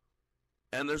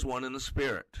and there's one in the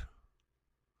spirit.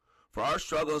 For our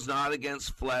struggle is not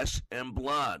against flesh and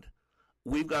blood.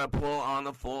 We've got to pull on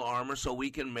the full armor so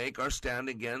we can make our stand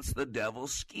against the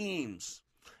devil's schemes.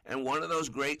 And one of those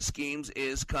great schemes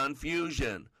is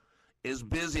confusion, is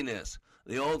busyness.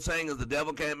 The old saying is the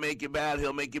devil can't make you bad,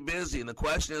 he'll make you busy. And the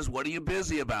question is, what are you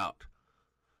busy about?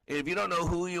 If you don't know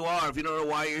who you are, if you don't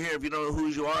know why you're here, if you don't know who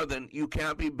you are, then you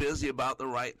can't be busy about the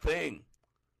right thing.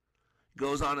 It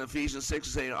goes on in Ephesians 6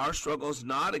 to say, our struggle is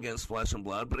not against flesh and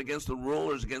blood, but against the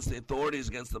rulers, against the authorities,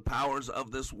 against the powers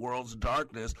of this world's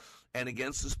darkness, and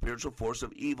against the spiritual force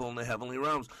of evil in the heavenly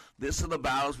realms. This is the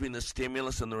battle between the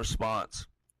stimulus and the response.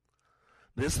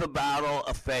 This is the battle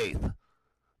of faith.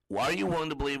 Why are you willing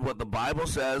to believe what the Bible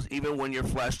says even when your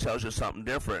flesh tells you something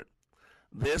different?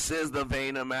 This is the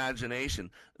vain imagination.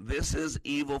 This is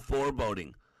evil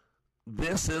foreboding.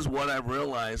 This is what I've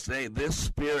realized today. This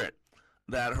spirit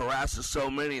that harasses so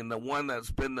many, and the one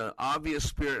that's been the obvious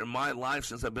spirit in my life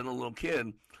since I've been a little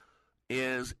kid,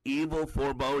 is evil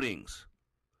forebodings.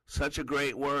 Such a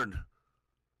great word.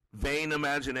 Vain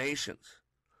imaginations.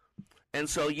 And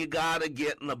so you got to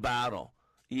get in the battle.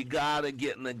 You got to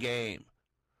get in the game.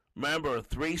 Remember,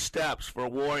 3 steps for a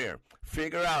warrior.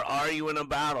 Figure out, are you in a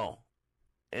battle?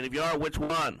 And if you are, which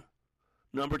one?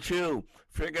 Number 2,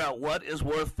 figure out what is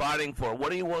worth fighting for.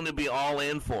 What are you willing to be all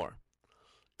in for?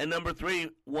 And number 3,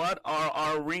 what are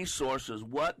our resources?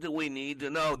 What do we need to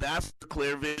know? That's the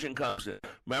clear vision comes in.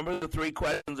 Remember the 3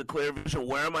 questions of clear vision.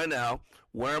 Where am I now?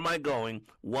 Where am I going?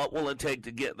 What will it take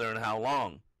to get there and how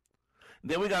long?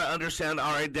 Then we got to understand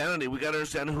our identity. We got to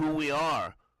understand who we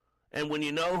are. And when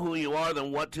you know who you are,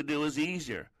 then what to do is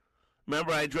easier.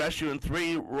 Remember, I address you in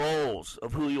 3 roles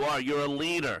of who you are. You're a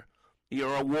leader,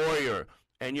 you're a warrior,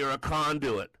 and you're a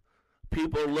conduit.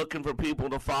 People are looking for people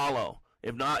to follow.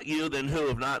 If not you, then who?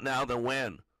 If not now, then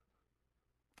when?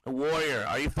 A warrior,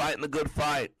 are you fighting the good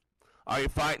fight? Are you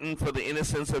fighting for the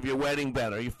innocence of your wedding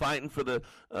bed? Are you fighting for the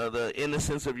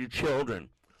innocence of your children?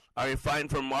 Are you fighting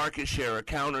for market share or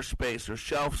counter space or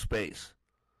shelf space?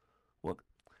 Well,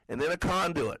 and then a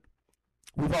conduit.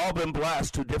 We've all been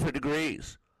blessed to different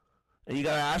degrees. And you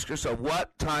got to ask yourself,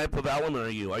 what type of element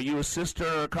are you? Are you a cistern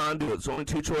or a conduit? It's only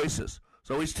 2 choices.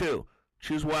 It's always 2.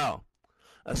 Choose well.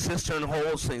 A cistern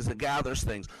holds things, it gathers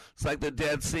things. It's like the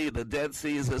Dead Sea. The Dead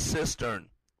Sea is a cistern.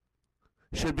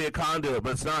 Should be a conduit,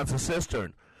 but it's not. It's a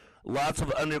cistern. Lots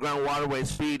of underground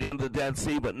waterways feed into the Dead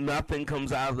Sea, but nothing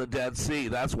comes out of the Dead Sea.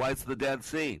 That's why it's the Dead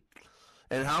Sea.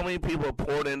 And how many people have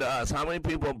poured into us? How many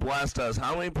people have blessed us?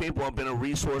 How many people have been a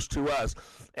resource to us?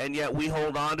 And yet we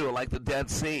hold on to it like the Dead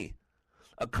Sea.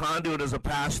 A conduit is a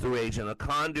pass-through agent. A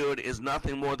conduit is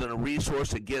nothing more than a resource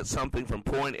to get something from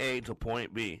point A to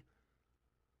point B.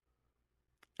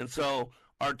 And so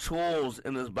our tools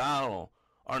in this battle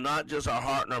are not just our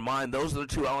heart and our mind. Those are the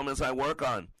 2 elements I work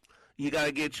on. You got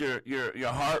to get your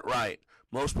heart right.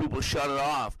 Most people shut it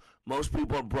off. Most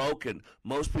people are broken.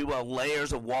 Most people have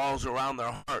layers of walls around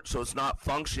their heart, so it's not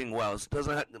functioning well.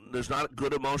 There's not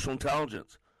good emotional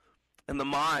intelligence. And the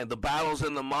mind, the battle's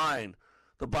in the mind.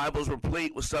 The Bible's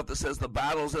replete with stuff that says the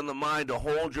battle's in the mind, to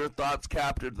hold your thoughts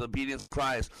captive to the obedience of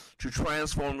Christ, to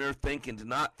transform your thinking, to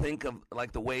not think of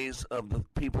like the ways of the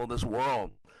people of this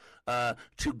world,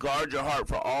 to guard your heart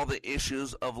for all the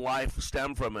issues of life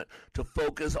stem from it, to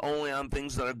focus only on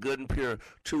things that are good and pure,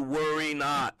 to worry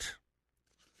not.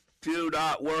 Do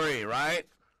not worry, right?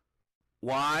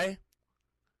 Why?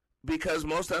 Because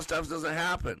most of that stuff doesn't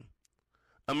happen.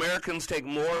 Americans take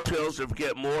more pills to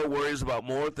get more worries about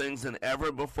more things than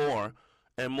ever before,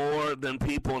 and more than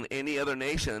people in any other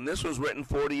nation. And this was written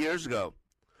 40 years ago.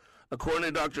 According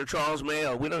to Dr. Charles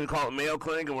Mayo, we don't even call it Mayo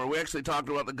Clinic, and we actually talked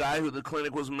about the guy who the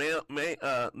clinic was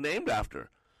named after.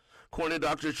 According to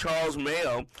Dr. Charles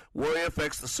Mayo, worry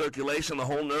affects the circulation of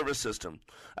the whole nervous system.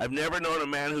 I've never known a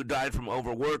man who died from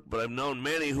overwork, but I've known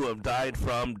many who have died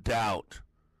from doubt.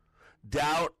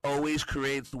 Doubt always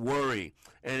creates worry,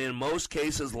 and in most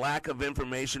cases, lack of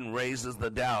information raises the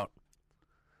doubt.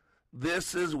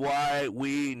 This is why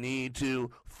we need to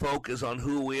focus on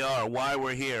who we are, why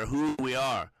we're here, who we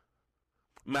are.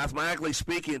 Mathematically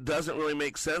speaking, it doesn't really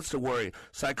make sense to worry.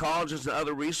 Psychologists and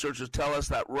other researchers tell us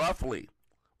that roughly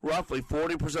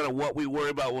 40% of what we worry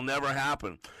about will never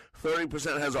happen.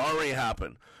 30% has already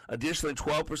happened. Additionally,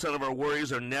 12% of our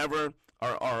worries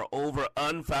are over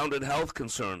unfounded health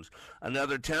concerns.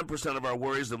 Another 10% of our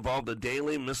worries involve the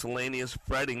daily miscellaneous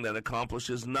fretting that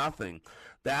accomplishes nothing.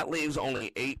 That leaves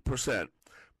only 8%.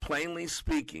 Plainly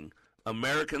speaking,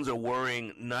 Americans are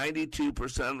worrying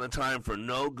 92% of the time for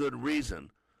no good reason.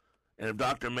 And if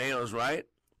Dr. Mayo is right,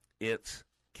 it's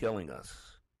killing us.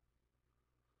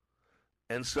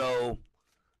 And so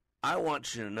I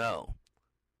want you to know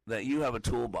that you have a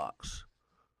toolbox.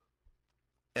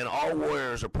 And all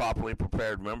warriors are properly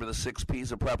prepared. Remember the 6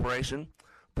 P's of preparation?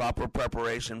 Proper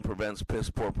preparation prevents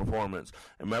piss-poor performance.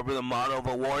 And remember the motto of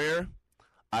a warrior?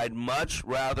 I'd much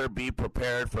rather be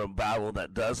prepared for a battle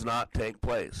that does not take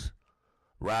place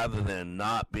rather than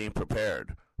not being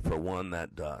prepared for one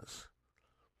that does.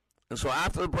 And so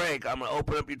after the break, I'm going to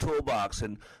open up your toolbox.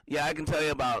 And, yeah, I can tell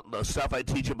you about the stuff I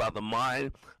teach about the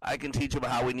mind. I can teach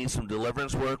about how we need some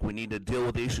deliverance work. We need to deal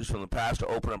with issues from the past to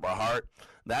open up our heart.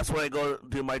 That's what I go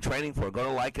do my training for. Go to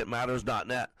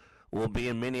likeitmatters.net. We'll be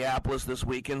in Minneapolis this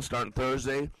weekend, starting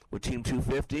Thursday with Team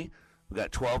 250. We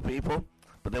got 12 people.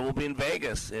 But then we'll be in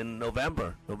Vegas in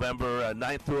November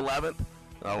 9th through 11th.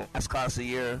 Our last class of the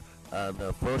year,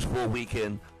 the first full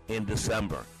weekend in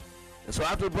December. And so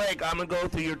after the break, I'm going to go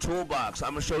through your toolbox.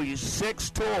 I'm going to show you 6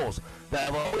 tools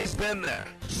that have always been there.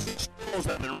 6 tools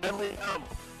that have been readily available.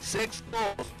 6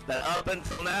 tools that up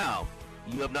until now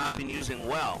you have not been using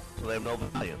well, so they have no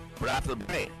value. But after the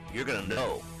break, you're going to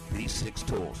know these 6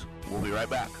 tools. We'll be right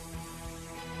back.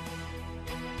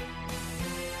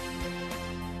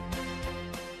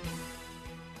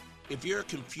 If you're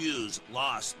confused,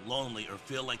 lost, lonely, or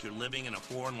feel like you're living in a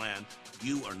foreign land,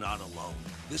 you are not alone.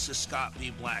 This is Scott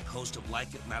B. Black, host of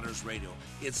Like It Matters Radio.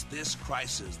 It's this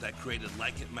crisis that created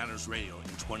Like It Matters Radio in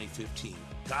 2015.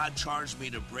 God charged me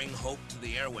to bring hope to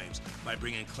the airwaves by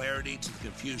bringing clarity to the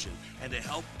confusion and to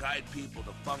help guide people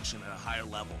to function at a higher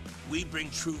level. We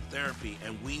bring truth therapy,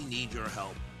 and we need your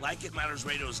help. Like It Matters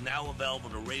Radio is now available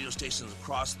to radio stations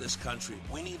across this country.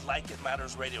 We need Like It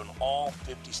Matters Radio in all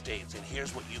 50 states, and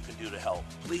here's what you can do to help.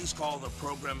 Please call the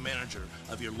program manager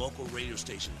of your local radio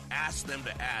station. Ask them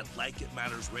to add Like It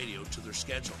Matters Radio to their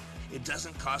schedule. It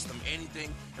doesn't cost them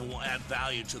anything and will add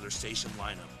value to their station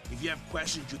lineup. If you have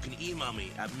questions, you can email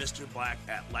me at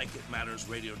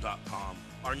mrblack@likeitmattersradio.com.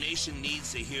 Our nation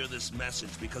needs to hear this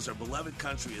message because our beloved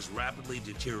country is rapidly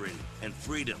deteriorating and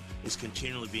freedom is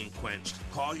continually being quenched.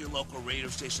 Call your local radio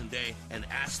station today and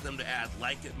ask them to add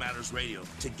Like It Matters Radio.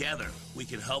 Together, we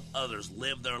can help others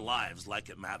live their lives like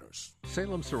it matters.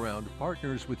 Salem Surround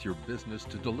partners with your business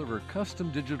to deliver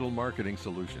custom digital marketing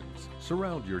solutions.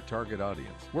 Surround your target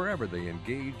audience wherever they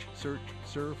engage, search,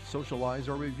 surf, socialize,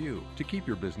 or review to keep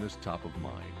your business top of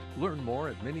mind. Learn more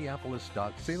at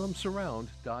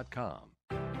minneapolis.salemsurround.com.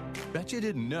 Bet you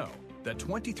didn't know that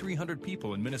 2,300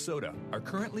 people in Minnesota are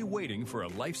currently waiting for a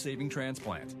life-saving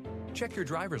transplant. Check your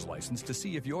driver's license to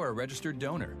see if you're a registered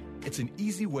donor. It's an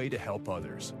easy way to help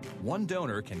others. One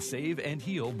donor can save and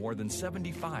heal more than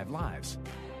 75 lives.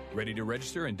 Ready to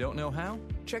register and don't know how?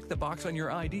 Check the box on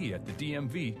your ID at the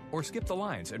DMV or skip the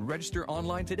lines and register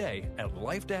online today at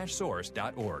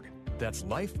life-source.org. That's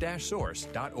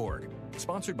life-source.org.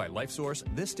 Sponsored by LifeSource,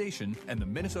 this station, and the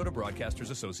Minnesota Broadcasters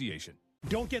Association.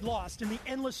 Don't get lost in the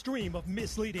endless stream of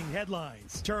misleading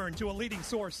headlines. Turn to a leading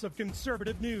source of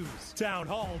conservative news.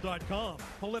 Townhall.com.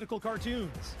 Political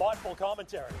cartoons, thoughtful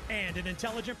commentary, and an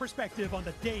intelligent perspective on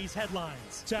the day's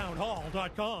headlines.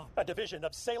 Townhall.com, a division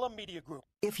of Salem Media Group.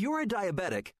 If you're a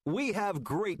diabetic, we have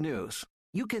great news.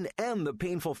 You can end the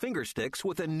painful finger sticks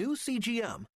with a new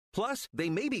CGM. Plus, they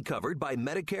may be covered by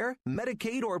Medicare,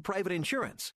 Medicaid, or private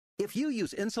insurance. If you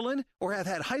use insulin or have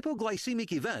had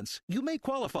hypoglycemic events, you may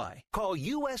qualify. Call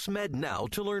US Med now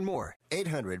to learn more.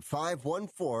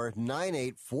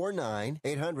 800-514-9849.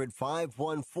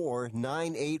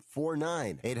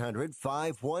 800-514-9849.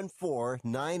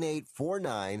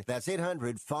 800-514-9849. That's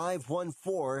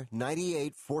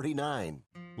 800-514-9849.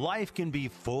 Life can be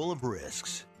full of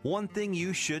risks. One thing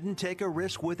you shouldn't take a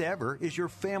risk with ever is your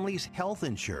family's health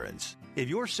insurance. If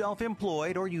you're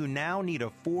self-employed or you now need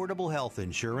affordable health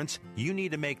insurance, you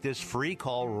need to make this free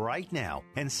call right now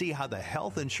and see how the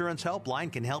Health Insurance Helpline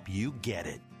can help you get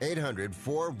it.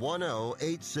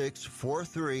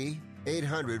 800-410-8643.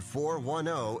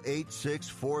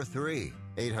 800-410-8643.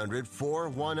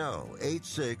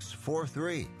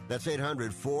 800-410-8643. That's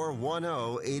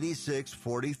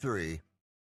 800-410-8643.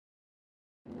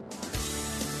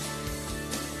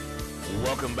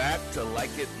 Welcome back to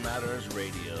Like It Matters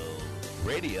Radio.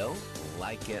 Radio,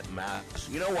 like it matters.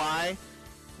 You know why?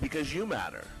 Because you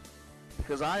matter.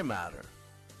 Because I matter.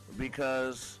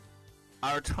 Because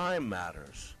our time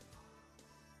matters.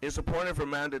 It's appointed for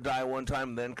man to die one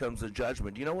time, then comes the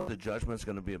judgment. You know what the judgment's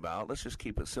going to be about? Let's just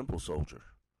keep it simple, soldier.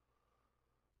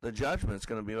 The judgment's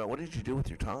going to be about, what did you do with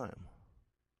your time?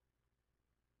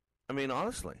 I mean,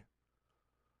 honestly.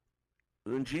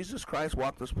 When Jesus Christ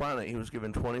walked this planet, he was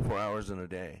given 24 hours in a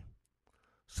day,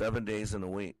 7 days in a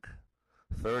week,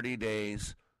 30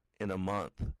 days in a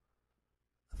month,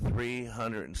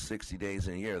 360 days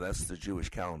in a year. That's the Jewish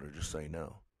calendar, just so you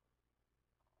know.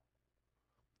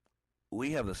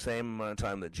 We have the same amount of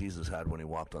time that Jesus had when he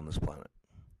walked on this planet.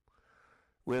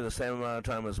 We have the same amount of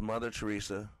time as Mother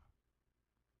Teresa,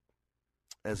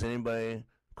 as anybody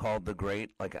called the Great,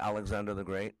 like Alexander the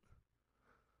Great.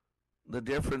 The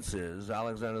difference is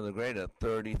Alexander the Great, at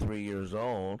 33 years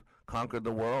old, conquered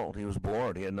the world. He was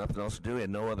bored. He had nothing else to do. He had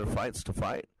no other fights to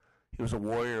fight. He was a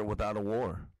warrior without a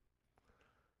war.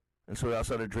 And so he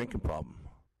also had a drinking problem.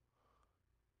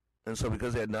 And so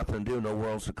because he had nothing to do, no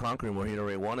worlds to conquer him, where he'd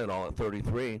already won it all at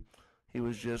 33, he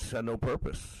was just had no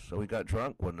purpose. So he got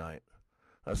drunk one night.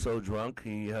 so drunk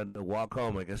he had to walk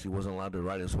home. I guess he wasn't allowed to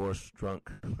ride his horse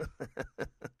drunk.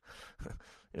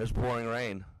 It was pouring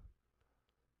rain.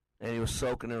 And he was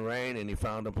soaking in rain, and he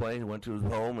found a place. He went to his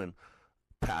home and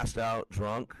passed out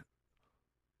drunk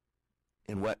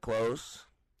in wet clothes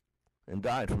and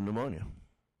died from pneumonia.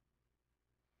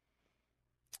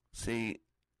 See,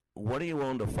 what are you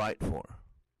willing to fight for?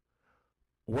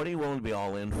 What are you willing to be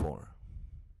all in for?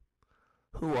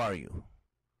 Who are you?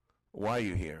 Why are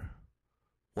you here?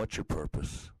 What's your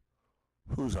purpose?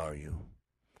 Whose are you?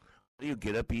 You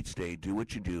get up each day, do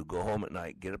what you do, go home at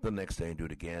night, get up the next day and do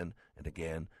it again and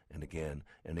again and again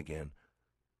and again.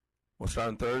 Well,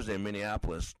 starting Thursday in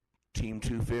Minneapolis, Team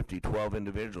 250, 12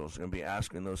 individuals are going to be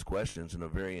asking those questions in a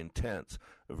very intense,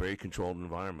 a very controlled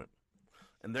environment.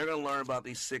 And they're going to learn about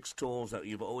these 6 tools that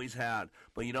you've always had,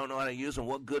 but you don't know how to use them.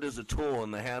 What good is a tool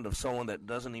in the hand of someone that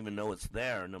doesn't even know it's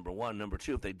there, number one? Number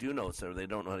two, if they do know it's there, they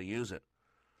don't know how to use it.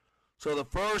 So the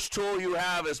first tool you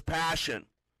have is passion.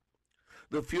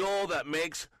 The fuel that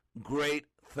makes great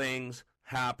things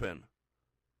happen.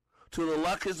 To the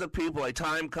luckiest of people, a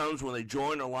time comes when they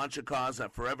join or launch a cause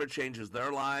that forever changes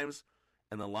their lives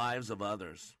and the lives of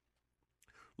others.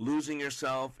 Losing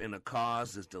yourself in a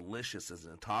cause is delicious, is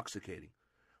intoxicating.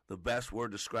 The best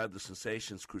word to describe the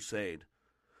sensation is crusade.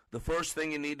 The first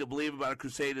thing you need to believe about a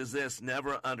crusade is this: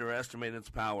 never underestimate its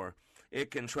power.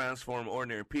 It can transform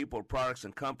ordinary people, products,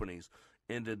 and companies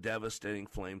into devastating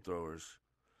flamethrowers.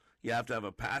 You have to have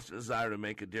a passionate desire to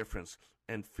make a difference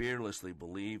and fearlessly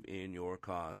believe in your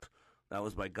cause. That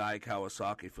was by Guy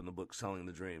Kawasaki from the book Selling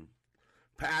the Dream.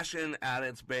 Passion at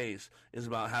its base is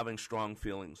about having strong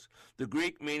feelings. The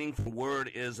Greek meaning for the word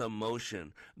is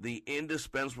emotion, the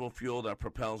indispensable fuel that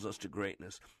propels us to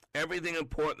greatness. Everything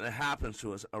important that happens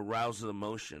to us arouses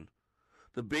emotion.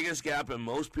 The biggest gap in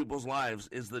most people's lives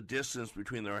is the distance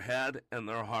between their head and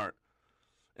their heart.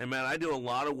 And man, I do a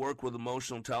lot of work with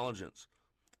emotional intelligence.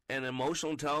 And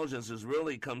emotional intelligence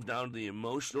really comes down to the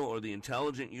emotional or the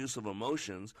intelligent use of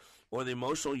emotions or the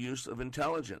emotional use of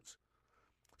intelligence.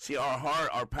 See, our heart,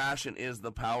 our passion is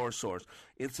the power source.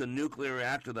 It's a nuclear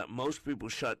reactor that most people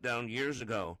shut down years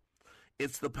ago.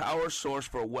 It's the power source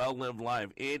for a well-lived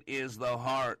life. It is the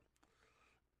heart.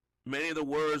 Many of the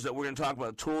words that we're going to talk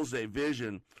about, tools today,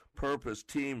 vision, purpose,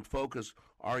 team, focus,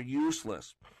 are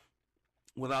useless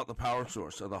without the power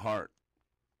source of the heart.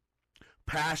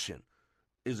 Passion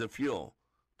is a fuel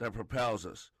that propels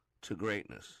us to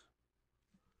greatness.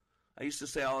 I used to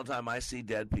say all the time, I see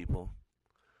dead people.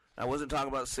 I wasn't talking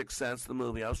about Sixth Sense, the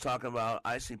movie. I was talking about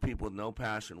I see people with no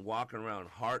passion, walking around,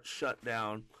 hearts shut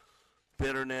down,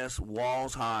 bitterness,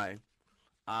 walls high.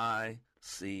 I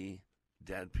see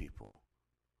dead people.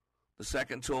 The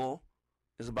second tool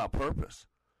is about purpose.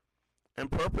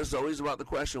 And purpose is always about the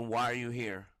question, why are you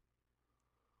here?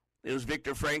 It was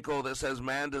Viktor Frankl that says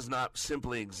man does not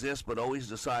simply exist, but always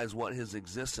decides what his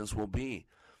existence will be,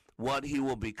 what he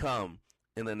will become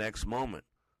in the next moment.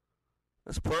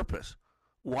 That's purpose.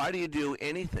 Why do you do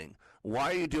anything?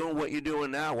 Why are you doing what you're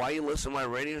doing now? Why do you listen to my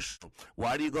radio show?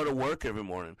 Why do you go to work every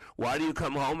morning? Why do you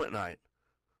come home at night?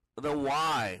 The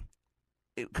why.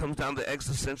 It comes down to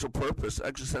existential purpose,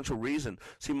 existential reason.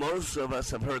 See, most of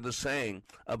us have heard the saying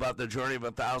about the journey of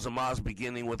 1,000 miles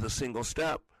beginning with a single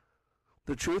step.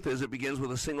 The truth is it begins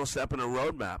with a single step in a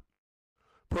roadmap.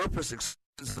 Purpose is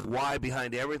the why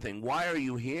behind everything. Why are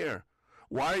you here?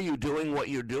 Why are you doing what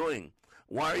you're doing?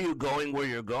 Why are you going where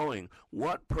you're going?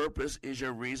 What purpose is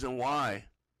your reason why?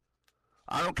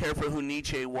 I don't care for who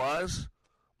Nietzsche was,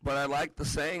 but I like the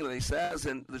saying that he says,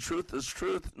 and the truth is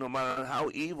truth no matter how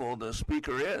evil the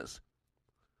speaker is.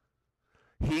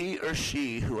 He or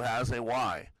she who has a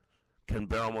why can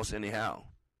bear almost anyhow.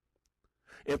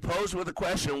 If posed with the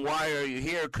question, why are you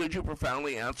here, could you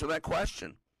profoundly answer that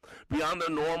question? Beyond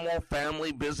the normal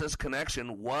family business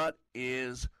connection, what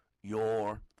is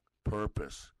your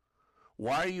purpose?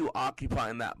 Why are you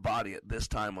occupying that body at this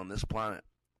time on this planet?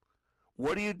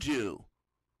 What do you do?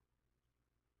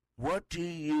 What do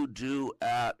you do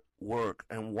at work,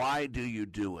 and why do you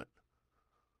do it?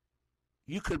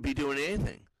 You could be doing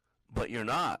anything, but you're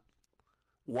not.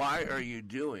 Why are you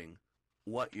doing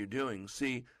what you're doing?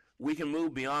 See, we can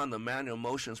move beyond the manual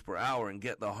motions per hour and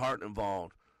get the heart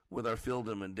involved with our field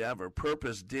of endeavor.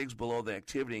 Purpose digs below the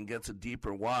activity and gets a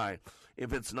deeper why.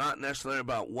 If it's not necessarily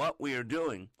about what we are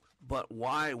doing, but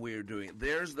why we are doing it.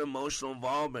 There's the emotional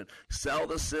involvement. Sell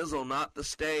the sizzle, not the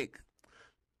steak.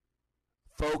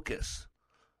 Focus.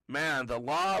 Man, the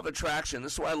law of attraction.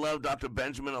 This is why I love Dr.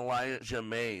 Benjamin Elijah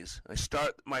Mays. I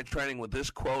start my training with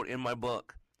this quote in my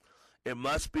book. It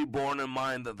must be borne in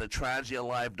mind that the tragedy of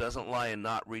life doesn't lie in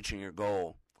not reaching your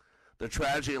goal. The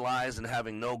tragedy lies in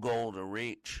having no goal to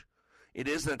reach. It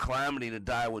isn't a calamity to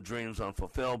die with dreams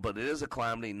unfulfilled, but it is a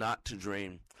calamity not to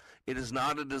dream. It is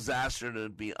not a disaster to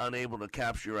be unable to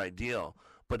capture your ideal,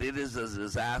 but it is a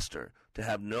disaster to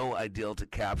have no ideal to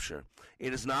capture.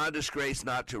 It is not a disgrace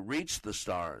not to reach the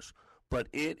stars, but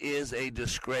it is a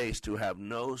disgrace to have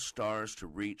no stars to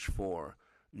reach for.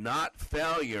 Not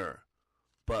failure,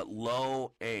 but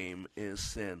low aim is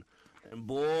sin. And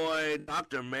boy,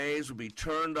 Dr. Mays would be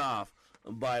turned off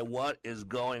by what is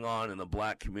going on in the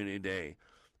black community today,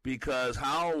 because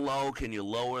how low can you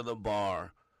lower the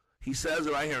bar? He says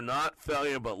it right here, not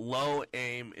failure, but low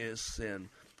aim is sin.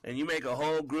 And you make a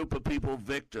whole group of people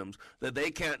victims that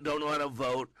they don't know how to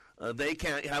vote, they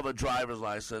can't have a driver's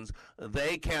license,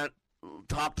 they can't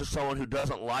talk to someone who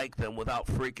doesn't like them without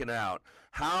freaking out.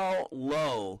 How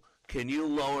low can you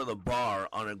lower the bar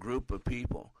on a group of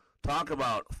people? Talk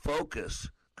about focus,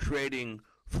 creating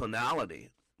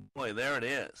finality. Boy, there it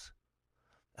is.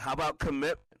 How about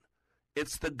commitment?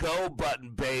 It's the go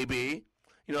button, baby.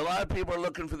 You know, a lot of people are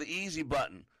looking for the easy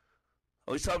button.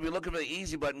 I always tell them, if you're looking for the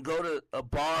easy button, go to a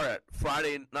bar at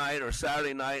Friday night or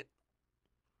Saturday night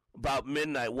about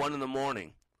midnight, 1 in the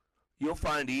morning. You'll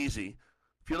find easy.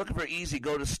 If you're looking for easy,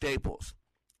 go to Staples.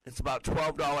 It's about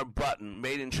 $12 button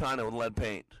made in China with lead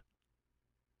paint.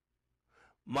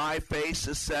 My face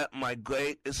is set, my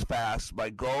gait is fast, my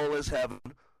goal is heaven,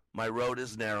 my road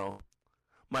is narrow.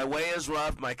 My way is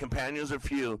rough, my companions are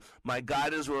few, my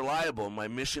guide is reliable, my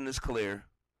mission is clear.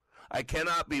 I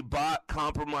cannot be bought,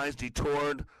 compromised,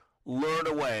 detoured, lured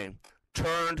away,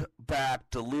 turned back,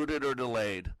 deluded, or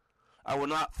delayed. I will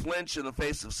not flinch in the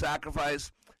face of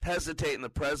sacrifice, hesitate in the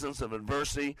presence of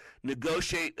adversity,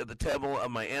 negotiate at the table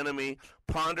of my enemy,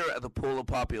 ponder at the pool of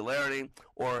popularity,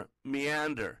 or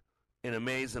meander in a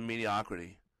maze of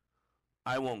mediocrity.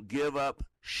 I won't give up,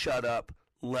 shut up,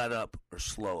 let up, or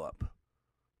slow up.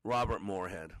 Robert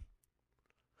Moorhead.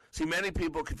 See, many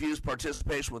people confuse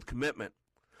participation with commitment.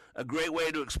 A great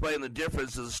way to explain the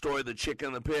difference is the story of the chicken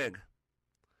and the pig.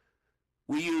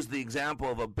 We use the example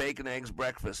of a bacon and eggs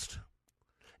breakfast.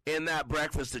 In that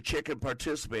breakfast, the chicken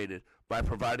participated by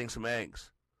providing some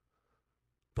eggs.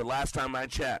 But last time I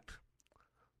checked,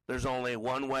 there's only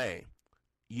one way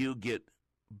you get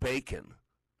bacon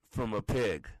from a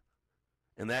pig,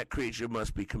 and that creature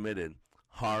must be committed,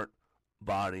 heart,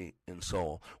 body, and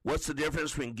soul. What's the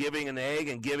difference between giving an egg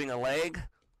and giving a leg?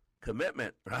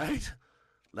 Commitment, right?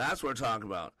 That's what we're talking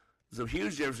about. There's a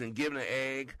huge difference in giving an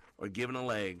egg or giving a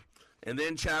leg. And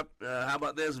then, how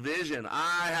about this? Vision.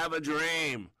 I have a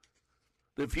dream.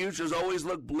 The futures always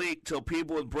look bleak till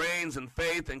people with brains and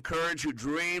faith and courage who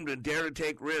dreamed and dared to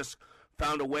take risks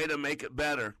found a way to make it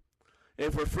better.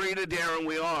 If we're free to dare, and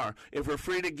we are, if we're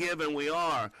free to give, and we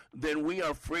are, then we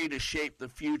are free to shape the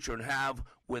future and have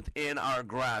within our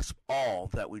grasp all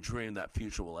that we dream that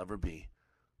future will ever be.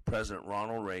 President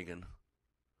Ronald Reagan.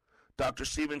 Dr.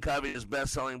 Stephen Covey's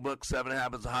best-selling book, 7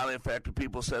 Habits of Highly Effective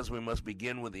People, says we must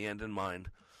begin with the end in mind.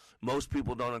 Most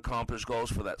people don't accomplish goals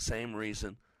for that same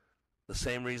reason, the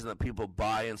same reason that people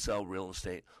buy and sell real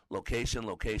estate. Location,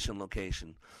 location,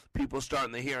 location. People start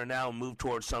in the here and now and move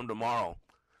towards some tomorrow.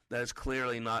 That is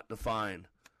clearly not defined.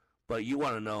 But you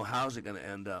want to know, how's it going to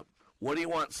end up? What do you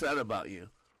want said about you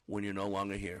when you're no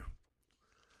longer here?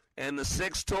 And the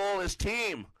sixth tool is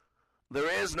team. There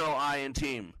is no I in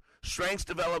team. Strengths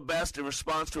develop best in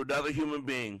response to another human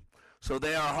being, so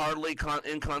they are hardly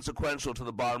inconsequential to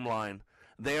the bottom line.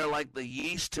 They are like the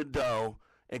yeast to dough,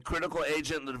 a critical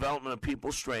agent in the development of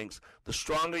people's strengths. The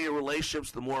stronger your relationships,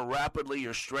 the more rapidly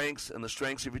your strengths and the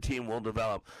strengths of your team will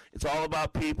develop. It's all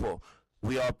about people.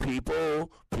 We are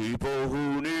people. People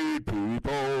who need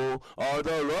people are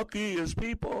the luckiest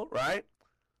people, right?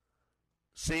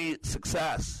 See,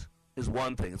 success is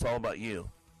one thing. It's all about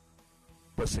you.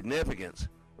 But significance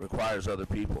requires other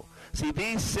people. See,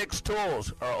 these 6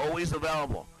 tools are always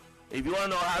available. If you want to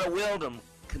know how to wield them,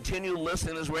 continue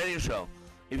listening to this radio show.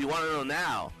 If you want to know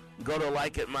now, go to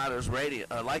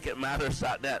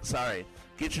likeitmatters.net. Sorry.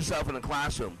 Get yourself in the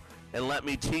classroom and let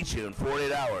me teach you in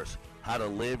 48 hours how to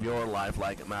live your life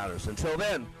like it matters. Until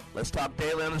then, let's talk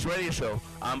daily on this radio show.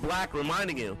 I'm Black,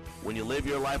 reminding you, when you live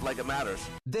your life like it matters.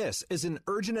 This is an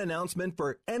urgent announcement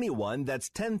for anyone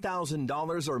that's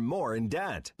 $10,000 or more in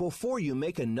debt. Before you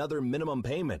make another minimum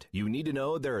payment, you need to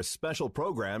know there are special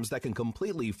programs that can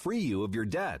completely free you of your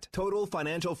debt. Total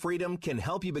Financial Freedom can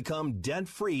help you become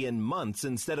debt-free in months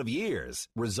instead of years.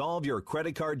 Resolve your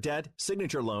credit card debt,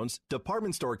 signature loans,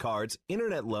 department store cards,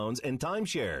 internet loans, and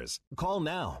timeshares. Call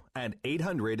now at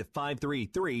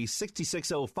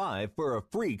 800-533-6605 for a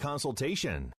free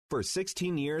consultation. For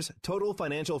 16 years, Total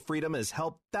Financial Freedom has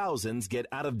helped thousands get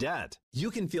out of debt. You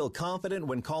can feel confident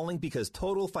when calling because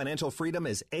Total Financial Freedom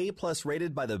is A+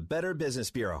 rated by the Better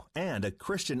Business Bureau and a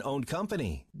Christian-owned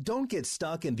company. Don't get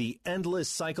stuck in the endless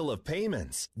cycle of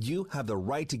payments. You have the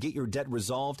right to get your debt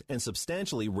resolved and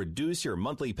substantially reduce your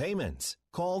monthly payments.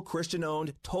 Call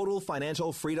Christian-owned Total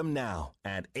Financial Freedom now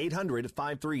at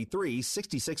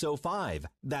 800-533-6605.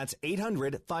 That's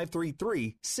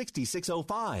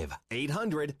 800-533-6605.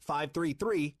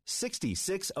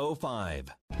 800-533-6605.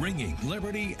 Bringing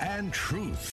liberty and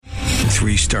truth.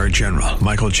 3-star General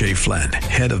Michael J. Flynn,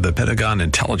 head of the Pentagon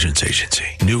Intelligence Agency,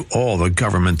 knew all the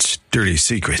government's dirty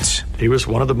secrets. He was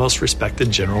one of the most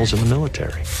respected generals in the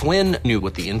military. Flynn knew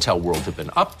what the intel world had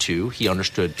been up to. He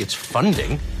understood its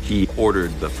funding. He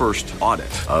ordered the first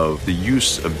audit of the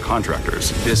use of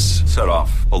contractors. This set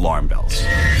off alarm bells.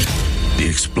 The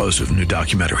explosive new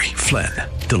documentary, Flynn,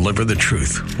 Deliver the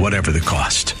Truth, Whatever the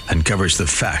Cost, uncovers the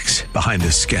facts behind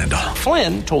this scandal.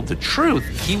 Flynn told the truth.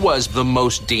 He was the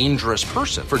most dangerous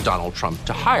person for Donald Trump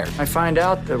to hire. I find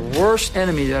out the worst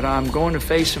enemy that I'm going to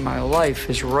face in my life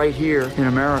is right here in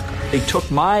America. They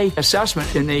took my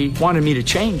assessment and they wanted me to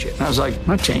change it. And I was like, I'm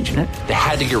not changing it. They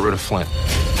had to get rid of Flynn.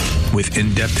 With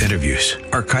in-depth interviews,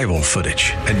 archival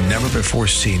footage, and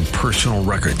never-before-seen personal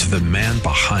records of the man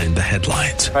behind the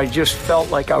headlines. I just felt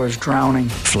like I was drowning.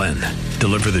 Flynn,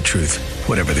 Deliver the Truth,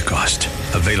 Whatever the Cost.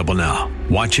 Available now.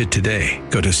 Watch it today.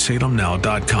 Go to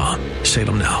salemnow.com.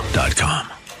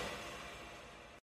 salemnow.com.